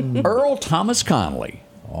question. Earl Thomas Conley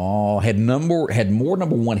had more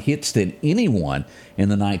 #1 hits than anyone in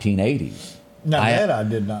the 1980s. Now, I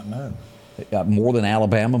did not know. More than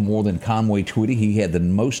Alabama, more than Conway Twitty. He had the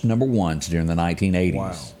most #1s during the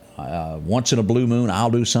 1980s. Wow. Once in a Blue Moon, I'll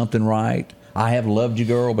Do Something Right. I Have Loved You,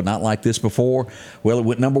 Girl, but Not Like This Before. Well, it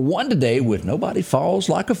went #1 today with Nobody Falls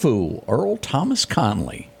Like a Fool, Earl Thomas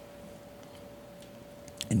Conley.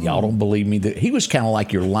 And y'all don't believe me, that he was kind of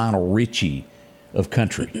like your Lionel Richie of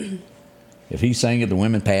country. If he sang it, the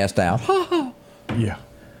women passed out. Yeah.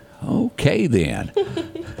 Okay, then.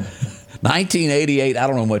 1988, I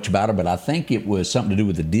don't know much about her, but I think it was something to do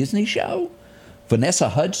with the Disney show. Vanessa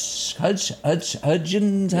Hudgens, how you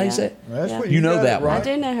say it? That's what You know got that it one. I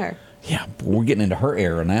do know her. Yeah, we're getting into her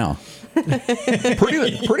era now.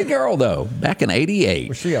 pretty girl, though, back in 88.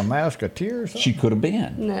 Was she a Musketeer or something? She could have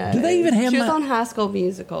been. No. Do they even have She was on High School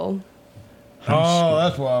Musical. Oh,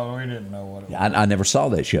 that's why we didn't know what it was. I never saw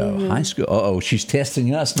that show. High School. Uh-oh, she's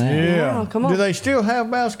testing us now. Yeah. Oh, come on. Do they still have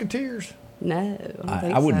Musketeers? No, I don't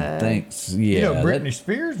think I wouldn't so. think. Yeah, You know, Britney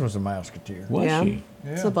Spears was a Musketeer. was Yeah. she?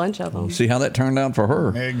 It's a bunch of them. See how that turned out for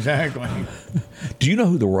her. Exactly. Do you know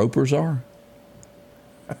who the Ropers are?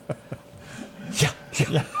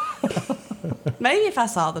 Maybe if I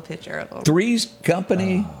saw the picture of them. Three's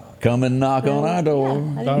Company. Come and knock on our door. I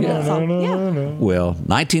didn't know that song. Yeah. Well,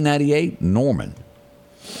 1998, Norman.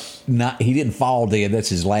 He didn't fall dead. That's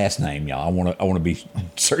his last name, y'all. I want to be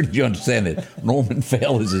certain you understand that Norman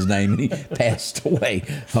Fell is his name, and he passed away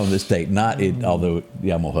on this date. Although I'm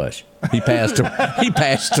gonna hush. He passed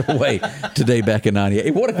away today back in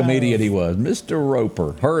 '98. What a comedian he was, Mr.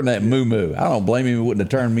 Roper. Her and that moo moo. I don't blame him. He wouldn't have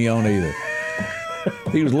turned me on either.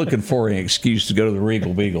 He was looking for an excuse to go to the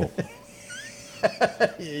Regal Beagle.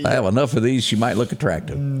 I have enough of these. She might look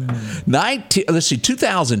attractive.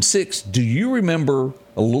 2006. Do you remember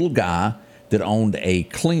a little guy that owned a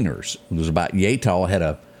cleaners? It was about yay tall. Had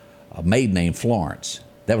a maid named Florence.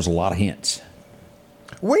 That was a lot of hints.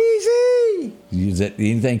 Wheezy! Is that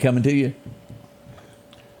anything coming to you,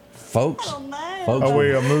 folks? Oh, no. Folks, Oh, we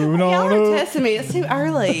are moving Y'all on are up. testing me. It's too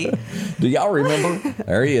early. do y'all remember?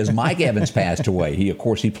 There he is. Mike Evans passed away. He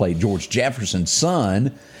played George Jefferson's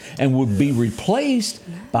son, and would be replaced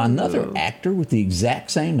by another actor with the exact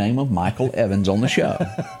same name of Michael Evans on the show.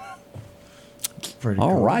 Pretty cool.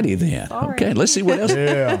 All righty then. Sorry. Okay, let's see what else.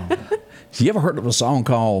 Yeah. You ever heard of a song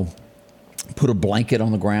called "Put a Blanket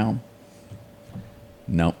on the Ground"?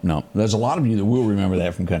 No. There's a lot of you that will remember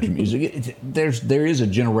that from country music. There is a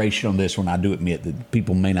generation on this one. I do admit that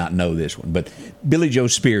people may not know this one, but Billie Joe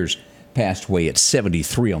Spears passed away at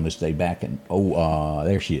 73 on this day back in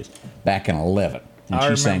there she is, back in 11.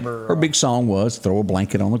 And she sang, her big song was Throw a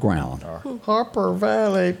Blanket on the Ground. Harper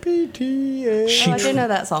Valley PTA. I do know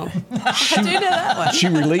that song. I do know that one. She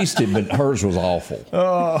released it, but hers was awful.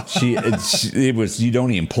 Oh. It was, you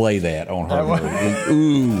don't even play that on her.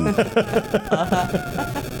 Ooh.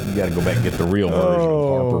 You got to go back and get the real version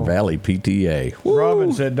of Harper Valley PTA. Woo.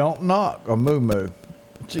 Robin said, don't knock a moo-moo.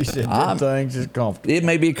 She said, them things is comfortable. It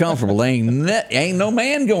may be comfortable. Ain't no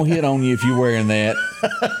man going to hit on you if you're wearing that.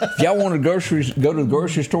 If y'all want to go to the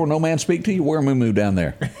grocery store, no man speak to you, wear a moo-moo down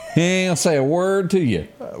there. He ain't going to say a word to you.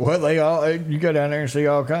 Well, you go down there and see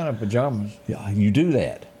all kind of pajamas. Yeah, you do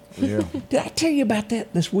that. Yeah. Did I tell you about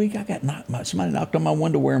that this week? I got somebody knocked on my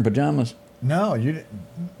window wearing pajamas. No, you didn't.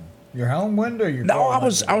 Your home window? No, I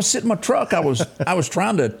was sitting in my truck. I was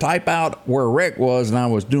trying to type out where a wreck was, and I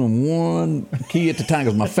was doing one key at the time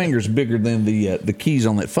because my finger's bigger than the keys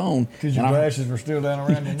on that phone. Because your glasses were still down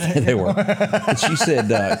around your neck. They were. And she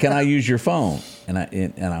said, "Can I use your phone?" And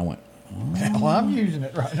I went, well, I'm using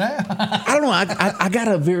it right now. I don't know. I got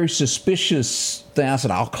a very suspicious thing. I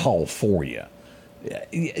said, I'll call for you.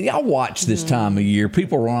 Y'all watch this time of year.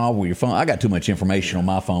 People run off with your phone. I got too much information on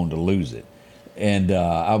my phone to lose it. And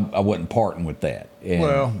I wasn't parting with that. And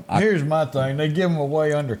well, here's my thing. They give them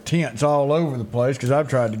away under tents all over the place because I've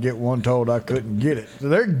tried to get one, told I couldn't get it. So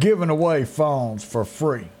they're giving away phones for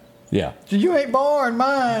free. Yeah. So you ain't borrowing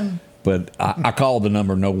mine. But I called the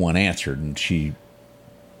number, no one answered, and she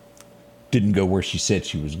didn't go where she said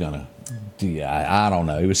she was going to. Yeah, I don't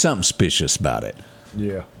know. It was something suspicious about it.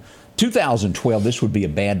 Yeah. 2012, this would be a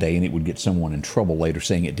bad day, and it would get someone in trouble later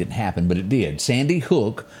saying it didn't happen, but it did. Sandy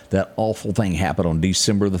Hook, that awful thing happened on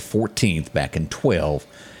December the 14th back in 12,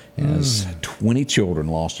 as 20 children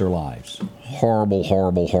lost their lives. Horrible,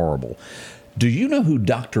 horrible, horrible. Do you know who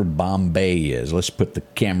Dr. Bombay is? Let's put the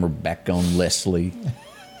camera back on Leslie.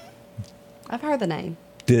 I've heard the name.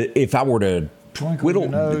 If I were to twinkle your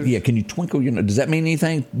nose. Yeah, can you twinkle your nose? Does that mean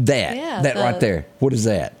anything? That right there. What is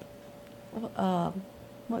that?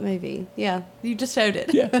 What movie? Yeah, you just showed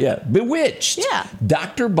it. Yeah. Bewitched. Yeah.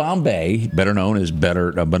 Dr. Bombay, better known as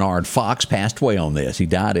Bernard Fox, passed away on this. He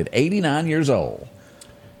died at 89 years old.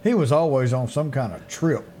 He was always on some kind of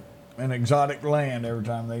trip, an exotic land every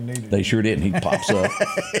time they needed him. They sure did, and he pops up.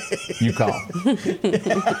 You call.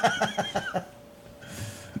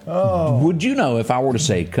 Oh. Would you know if I were to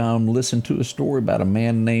say, come listen to a story about a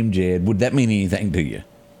man named Jed, would that mean anything to you?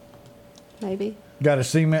 Maybe. Got a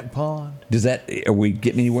cement pond? Are we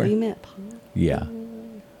getting anywhere? Cement pond? Yeah.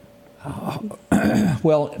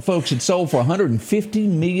 Well, folks, it sold for $150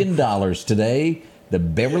 million today. The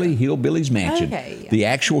Beverly Hillbillies Mansion. Okay, yeah. The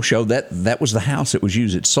actual show, that was the house that was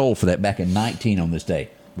used. It sold for that back in 19 on this day.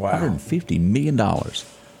 Wow. $150 million.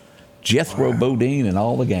 Jethro Bodine and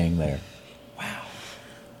all the gang there.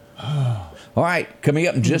 Wow. All right, coming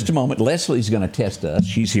up in just a moment, Leslie's going to test us.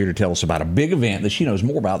 She's here to tell us about a big event that she knows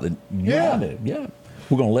more about than you and I do. Yeah.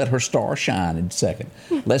 We're going to let her star shine in a second.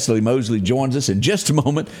 Leslie Mosley joins us in just a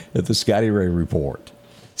moment at the Scotty Ray Report.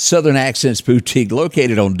 Southern Accents Boutique,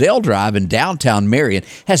 located on Dell Drive in downtown Marion,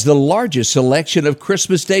 has the largest selection of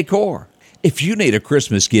Christmas decor. If you need a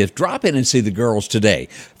Christmas gift, drop in and see the girls today.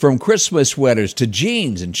 From Christmas sweaters to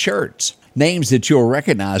jeans and shirts, names that you'll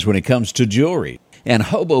recognize when it comes to jewelry, and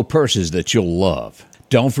hobo purses that you'll love.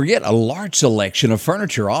 Don't forget a large selection of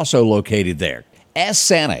furniture also located there. Ask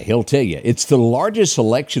Santa, he'll tell you. It's the largest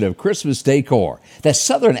selection of Christmas decor. That's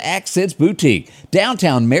Southern Accents Boutique,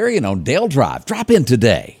 downtown Marion on Dale Drive. Drop in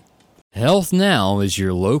today. Health Now is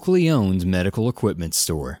your locally owned medical equipment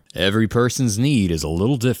store. Every person's need is a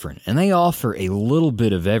little different, and they offer a little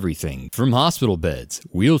bit of everything from hospital beds,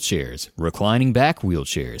 wheelchairs, reclining back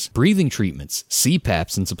wheelchairs, breathing treatments,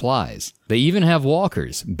 CPAPs and supplies. They even have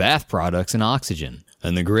walkers, bath products, and oxygen.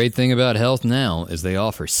 And the great thing about Health Now is they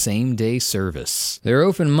offer same-day service. They're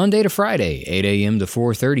open Monday to Friday, 8 a.m. to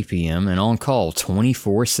 4:30 p.m. and on call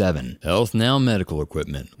 24/7. Health Now Medical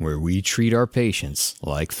Equipment, where we treat our patients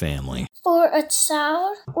like family. For a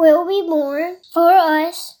child will be born, for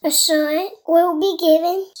us a son will be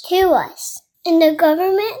given to us, and the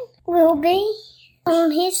government will be on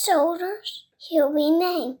his shoulders. He'll be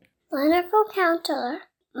named Wonderful Counselor,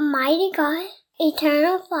 Mighty God,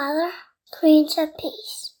 Eternal Father, Prince of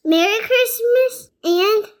Peace. Merry Christmas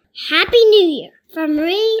and Happy New Year from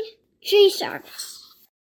Reed Tree Service.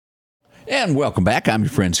 And welcome back. I'm your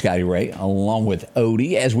friend Scotty Ray, along with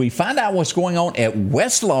Odie, as we find out what's going on at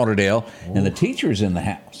West Lauderdale, and the teacher's in the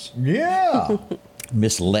house. Yeah.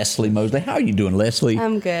 Miss Leslie Mosley. How are you doing, Leslie?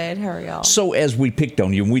 I'm good. How are y'all? So as we picked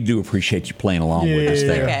on you, and we do appreciate you playing along with us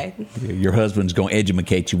there. Okay. Your husband's going to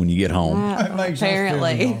edumacate you when you get home. It makes us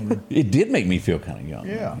Apparently. feel younger. It did make me feel kind of young.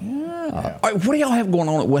 Yeah. All right, what do y'all have going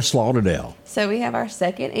on at West Lauderdale? So we have our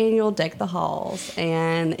second annual Deck the Halls,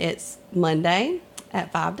 and it's Monday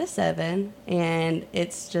at 5 to 7, and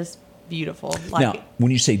it's just beautiful. Now,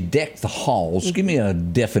 when you say deck the halls, give me a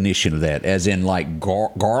definition of that, as in like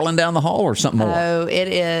garland down the hall or something more? Oh, it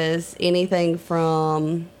is anything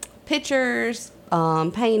from pictures,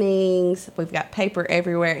 paintings. We've got paper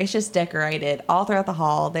everywhere. It's just decorated all throughout the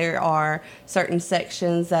hall. There are certain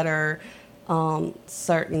sections that are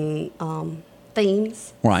certain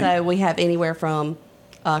themes. Right. So we have anywhere from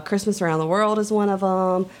Christmas Around the World is one of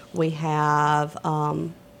them. We have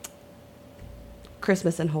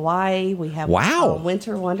Christmas in Hawaii. We have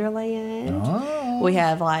Winter Wonderland. We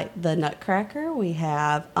have like the Nutcracker. We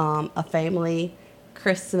have a family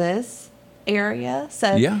Christmas area.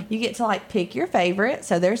 So you get to like pick your favorite.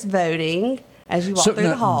 So there's voting as you walk through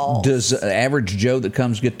the hall. Does average Joe that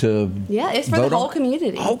comes get to it's for vote the whole on?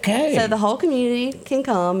 community. Okay. So the whole community can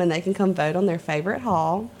come and they can come vote on their favorite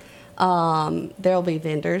hall. There'll be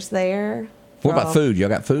vendors there. What about food? Y'all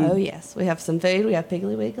got food? Oh, yes. We have some food. We have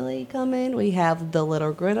Piggly Wiggly coming. We have the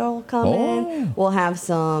Little Griddle coming. We'll have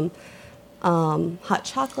some hot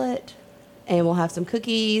chocolate, and we'll have some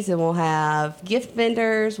cookies, and we'll have gift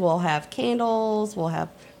vendors. We'll have candles. We'll have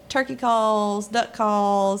turkey calls, duck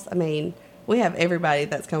calls. I mean, we have everybody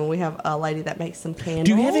that's coming. We have a lady that makes some candles.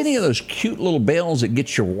 Do you have any of those cute little bells that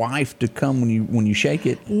get your wife to come when you shake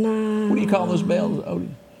it? No. What do you call those bells, Odie?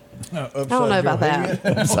 I don't know about that.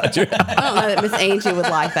 I don't know that Miss Angie would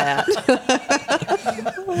like that.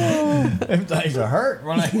 Them things are hurt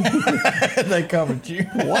when they come at you.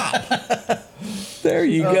 Wow. There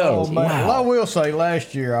you go. Man. Wow. Well, I will say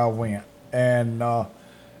last year I went, and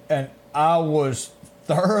I was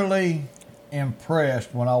thoroughly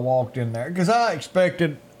impressed when I walked in there, because I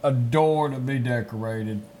expected a door to be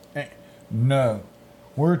decorated. No.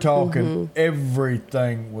 We're talking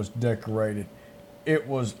everything was decorated. It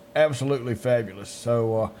was absolutely fabulous.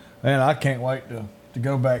 So, man, I can't wait to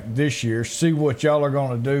go back this year, see what y'all are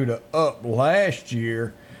going to do to up last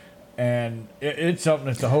year. And it's something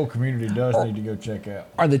that the whole community does need to go check out.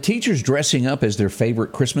 Are the teachers dressing up as their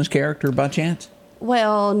favorite Christmas character by chance?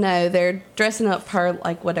 Well, no, they're dressing up per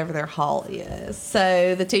like whatever their hall is.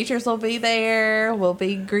 So the teachers will be there. We'll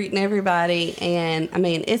be greeting everybody, and I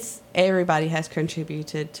mean, everybody has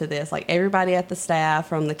contributed to this. Like everybody at the staff,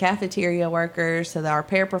 from the cafeteria workers to our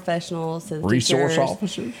paraprofessionals to the resource teachers,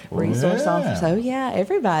 officers. resource officers. Oh yeah,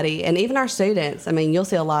 everybody, and even our students. I mean, you'll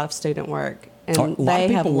see a lot of student work, and A lot they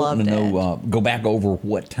of have people loved want to it. know. Go back over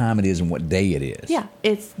what time it is and what day it is. Yeah,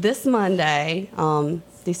 it's this Monday,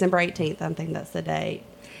 December 18th. I think that's the date.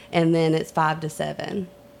 And then it's 5 to 7.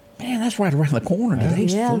 Man, that's right around the corner.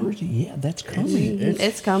 Today's Yeah. Thursday. Yeah, that's coming.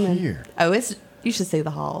 It's coming. Here. Oh, you should see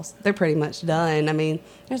the halls. They're pretty much done. I mean,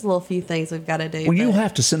 there's a little few things we've got to do. Well, you'll but-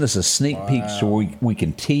 have to send us a sneak peek so we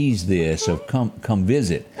can tease this of come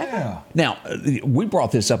visit. Yeah. Now, we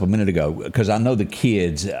brought this up a minute ago because I know the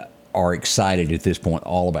kids are excited at this point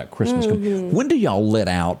all about Christmas. When do y'all let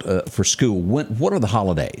out for school? What are the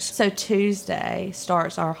holidays? So Tuesday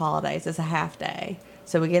starts our holidays. It's a half day.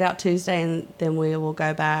 So we get out Tuesday, and then we will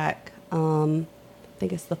go back. I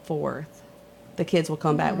think it's the 4th. The kids will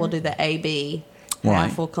come back. We'll do the AB.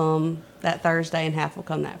 Half will come that Thursday, and half will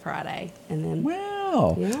come that Friday. And then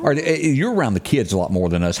Wow. Yeah. All right, you're around the kids a lot more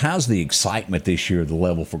than us. How's the excitement this year, the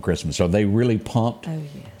level for Christmas? Are they really pumped? Oh,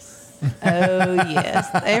 yes. Oh, yes.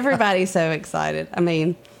 Everybody's so excited. I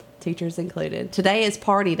mean, teachers included. Today is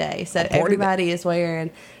party day, so everybody is wearing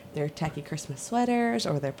their tacky Christmas sweaters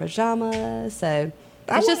or their pajamas. So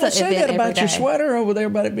it's just an say event that about every your day. sweater over there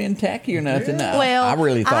about it being tacky or nothing. No, Well, I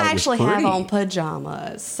really thought I it was actually pretty. have on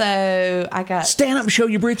pajamas, so I got Stand up and show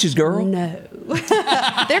your britches, girl. no.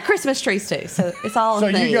 They're Christmas trees too, so it's all. So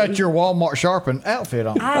a thing. you got your Walmart Sharpen outfit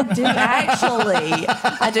on. I do actually.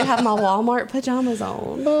 I do have my Walmart pajamas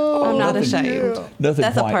on. I'm not ashamed. Nothing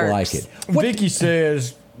That's a quite perks. like it. Vicky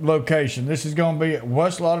says location. This is going to be at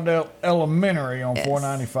West Lauderdale Elementary on Yes.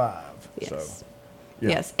 495. Yes. So,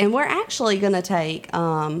 Yes, and we're actually going to take.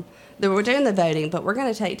 We're doing the voting, but we're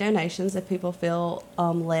going to take donations if people feel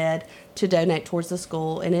led to donate towards the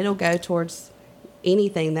school, and it'll go towards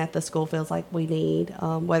anything that the school feels like we need,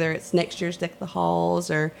 whether it's next year's Deck the Halls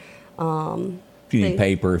or. If you need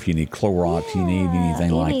paper, if you need Clorox, you need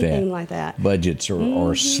anything like that. Budgets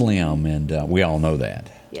are slim, and we all know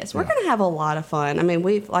that. Yes, we're going to have a lot of fun. I mean,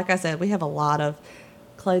 like I said, we have a lot of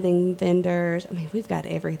clothing vendors. I mean, we've got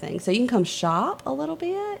everything. So you can come shop a little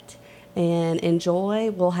bit and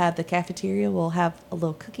enjoy. We'll have the cafeteria. We'll have a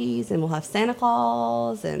little cookies, and we'll have Santa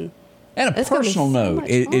Claus, and And a It's gonna be personal so note, much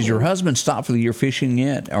is your fun. husband stopped for the year fishing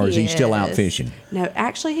yet, or is he still out Yes. fishing? No,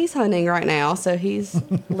 actually, he's hunting right now, so he's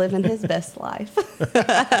living his best life. Boy,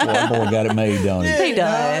 got it made, don't he? He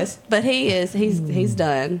does, but he's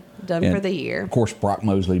done And, for the year. Of course, Brock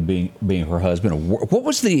Mosley being her husband. What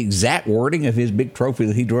was the exact wording of his big trophy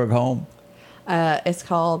that he drug home? It's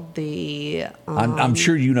called the I'm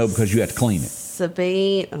sure you know because you have to clean it.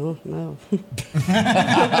 Sabine. Oh no,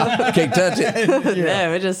 Can't touch it.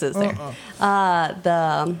 no, it just sits there.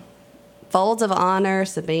 The Folds of Honor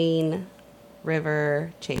Sabine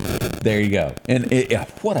River Champion. There you go. And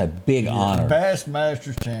what a big honor. Bass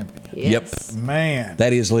Masters champion. Yes. Man.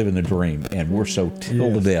 That is living the dream, and we're so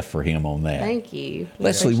tickled to death for him on that. Thank you,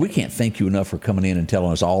 Leslie, we can't thank you enough for coming in and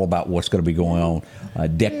telling us all about what's going to be going on.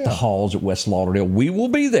 Deck the halls at West Lauderdale. We will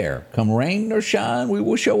be there. Come rain or shine, we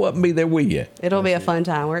will show up and be there with you. It'll be a fun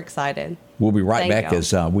time. We're excited. We'll be right Thank back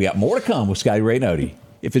y'all. as we got more to come with Scotty Ray Odie.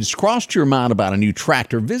 If it's crossed your mind about a new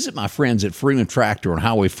tractor, visit my friends at Freeman Tractor on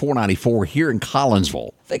Highway 494 here in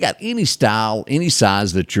Collinsville. They got any style, any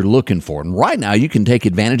size that you're looking for. And right now, you can take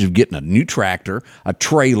advantage of getting a new tractor, a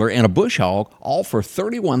trailer, and a bush hog, all for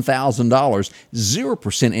 $31,000,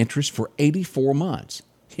 0% interest for 84 months.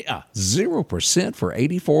 Yeah, 0% for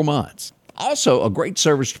 84 months. Also, a great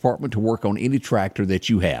service department to work on any tractor that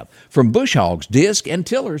you have. From bush hogs, disc, and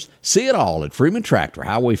tillers, see it all at Freeman Tractor,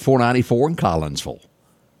 Highway 494 in Collinsville.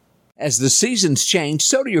 As the seasons change,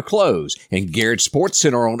 so do your clothes, and Garrett Sports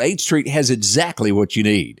Center on 8th Street has exactly what you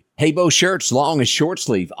need. Haybo shirts, long and short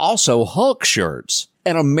sleeve, also Hulk shirts,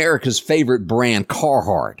 and America's favorite brand,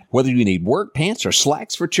 Carhartt, whether you need work pants or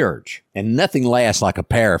slacks for church. And nothing lasts like a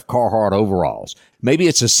pair of Carhartt overalls. Maybe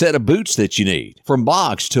it's a set of boots that you need. From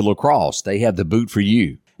box to lacrosse, they have the boot for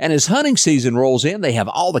you. And as hunting season rolls in, they have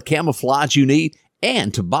all the camouflage you need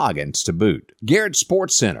and toboggans to boot. Garrett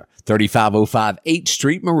Sports Center, 3505 8th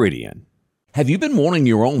Street, Meridian. Have you been wanting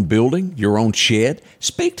your own building, your own shed?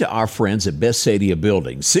 Speak to our friends at Best Sadia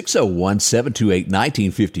Building,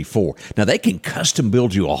 601-728-1954. Now, they can custom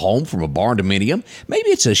build you a home from a barn dominium. Maybe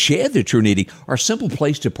it's a shed that you're needing or a simple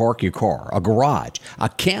place to park your car, a garage, a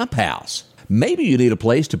camp house. Maybe you need a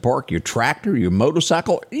place to park your tractor, your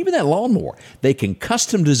motorcycle, or even that lawnmower. They can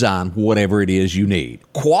custom design whatever it is you need.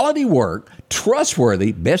 Quality work,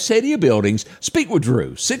 trustworthy, Best Sadia Buildings. Speak with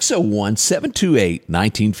Drew,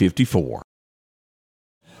 601-728-1954.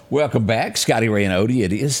 Welcome back, Scotty Ray and Odie.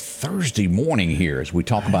 It is Thursday morning here as we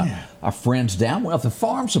talk about our friends down at the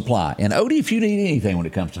Farm Supply. And Odie, if you need anything when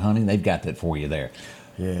it comes to hunting, they've got that for you there.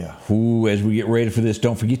 Yeah. Ooh, as we get ready for this,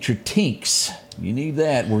 don't forget your tinks. You need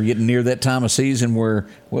that. We're getting near that time of season where,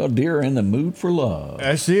 well, deer are in the mood for love.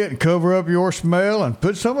 That's it. Cover up your smell and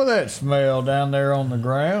put some of that smell down there on the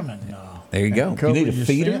ground. And There you go. You need a your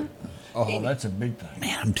feeder? scent. Oh, that's a big thing.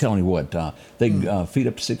 Man, I'm telling you what, they feed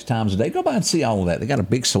up to 6 times a day. Go by and see all of that. They got a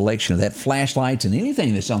big selection of that, flashlights and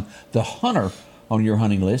anything that's on the hunter on your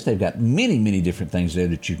hunting list. They've got many, many different things there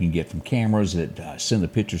that you can get, from cameras that send the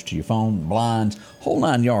pictures to your phone, blinds, whole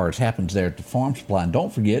 9 yards happens there at the Farm Supply. And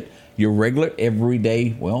don't forget your regular,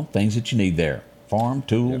 everyday, well, things that you need there. Farm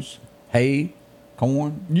tools, hay,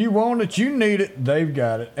 corn. You want it, you need it, they've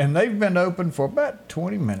got it. And they've been open for about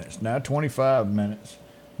 20 minutes now, 25 minutes.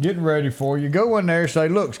 Getting ready for you. Go in there and say,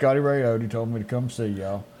 look, Scotty Ray Odie told me to come see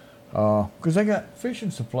y'all. Because they got fishing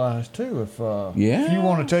supplies, too. If you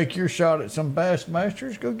want to take your shot at some Bass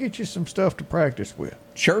Masters, go get you some stuff to practice with.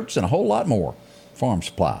 Shirts and a whole lot more. Farm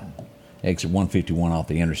Supply. Exit 151 off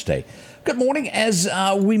the interstate. Good morning. As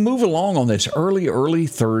we move along on this early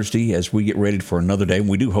Thursday, as we get ready for another day, and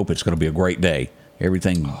we do hope it's going to be a great day.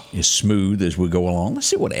 Everything is smooth as we go along. Let's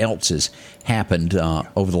see what else has happened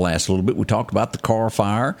over the last little bit. We talked about the car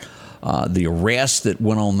fire, the arrest that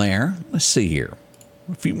went on there. Let's see here.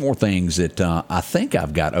 A few more things that I think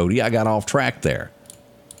I've got, Odie. I got off track there.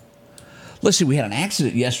 Let's see, we had an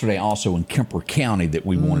accident yesterday also in Kemper County that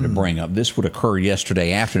we wanted to bring up. This would occur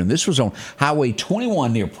yesterday afternoon. This was on Highway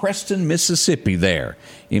 21 near Preston, Mississippi there.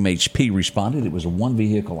 MHP responded. It was a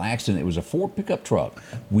one-vehicle accident. It was a Ford pickup truck.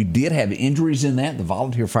 We did have injuries in that. The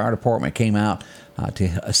volunteer fire department came out to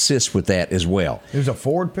assist with that as well. It was a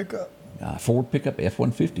Ford pickup? Ford pickup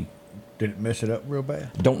F-150. Did it mess it up real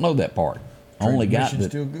bad? Don't know that part. Only got that.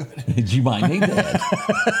 Still good. You might need that.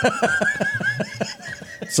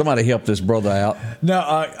 Somebody help this brother out. No,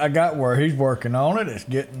 I got where he's working on it. It's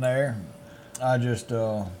getting there. I just,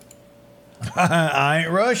 I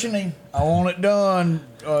ain't rushing him. I want it done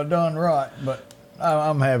right, but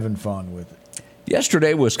I'm having fun with it.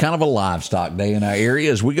 Yesterday was kind of a livestock day in our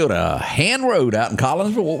area. As we go to Hand Road out in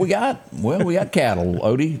Collinsville, what we got? Well, we got cattle,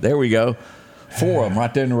 Odie. There we go. 4 of them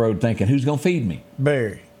right there in the road thinking, who's going to feed me?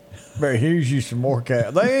 Barry. But here's you some more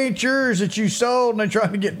cows. They ain't yours that you sold and they're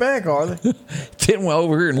trying to get back, are they? Then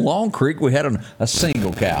over here in Long Creek, we had a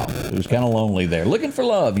single cow. It was kind of lonely there. Looking for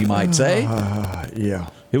love, you might say. Yeah.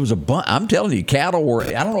 It was I'm telling you, cattle were,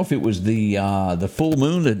 I don't know if it was the full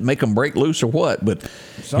moon that make them break loose or what, but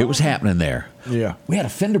it was happening there. Yeah. We had a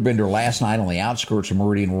fender bender last night on the outskirts of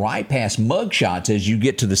Meridian, right past Mugshots as you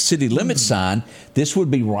get to the city limits sign. This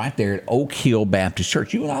would be right there at Oak Hill Baptist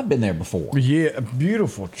Church. You and I have been there before. Yeah, a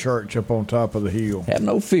beautiful church up on top of the hill. Have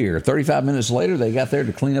no fear. 35 minutes later, they got there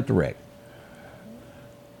to clean up the wreck.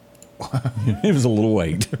 It was a little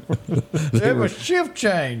wait. It was shift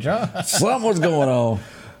change, huh? Something was going on.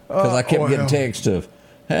 Because I kept getting texts of,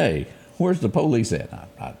 hey, where's the police at?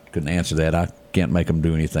 I couldn't answer that. I can't make them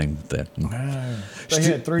do anything with that. They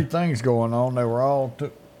had 3 things going on. They were all...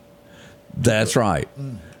 That's right.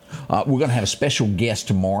 We're going to have a special guest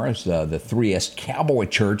tomorrow. The 3S Cowboy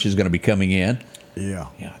Church is going to be coming in. Yeah.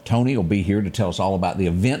 Tony will be here to tell us all about the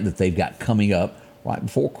event that they've got coming up right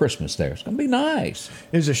before Christmas there. It's going to be nice.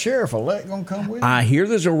 Is the sheriff-elect going to come with you? I hear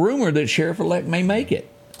there's a rumor that sheriff-elect may make it.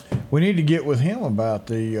 We need to get with him about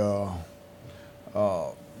the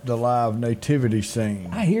live nativity scene.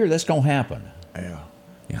 I hear that's going to happen. Yeah.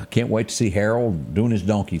 I can't wait to see Harold doing his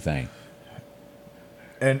donkey thing.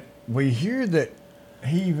 And we hear that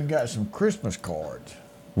he even got some Christmas cards.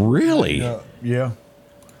 Really? Yeah.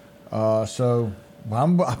 So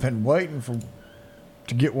I've been waiting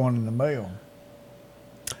to get one in the mail.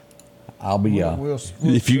 I'll be. We'll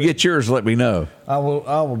if you get yours, let me know. I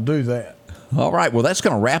will do that. All right. Well, that's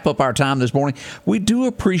going to wrap up our time this morning. We do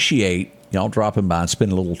appreciate y'all dropping by and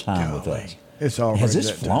spending a little time with us. It's already Has this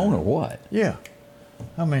that flown time. or what? Yeah.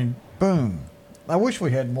 I mean, boom. I wish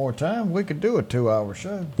we had more time. We could do a 2-hour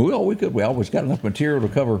show. Well, we could. We always got enough material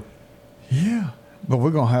to cover. Yeah. But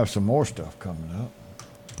we're going to have some more stuff coming up.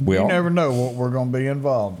 You never know what we're going to be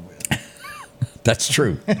involved with. That's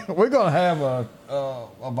true. We're going to have a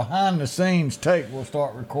behind-the-scenes tape we'll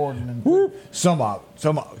start recording. And some of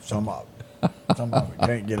it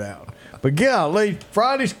can't get out. But golly,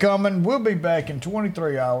 Friday's coming. We'll be back in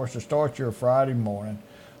 23 hours to start your Friday morning.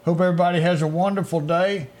 Hope everybody has a wonderful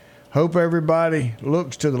day. Hope everybody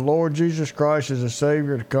looks to the Lord Jesus Christ as a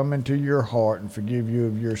Savior to come into your heart and forgive you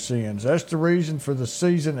of your sins. That's the reason for the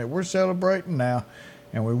season that we're celebrating now,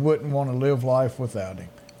 and we wouldn't want to live life without Him.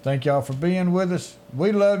 Thank y'all for being with us.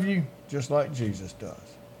 We love you just like Jesus does.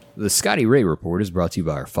 The Scotty Ray Report is brought to you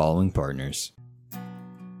by our following partners.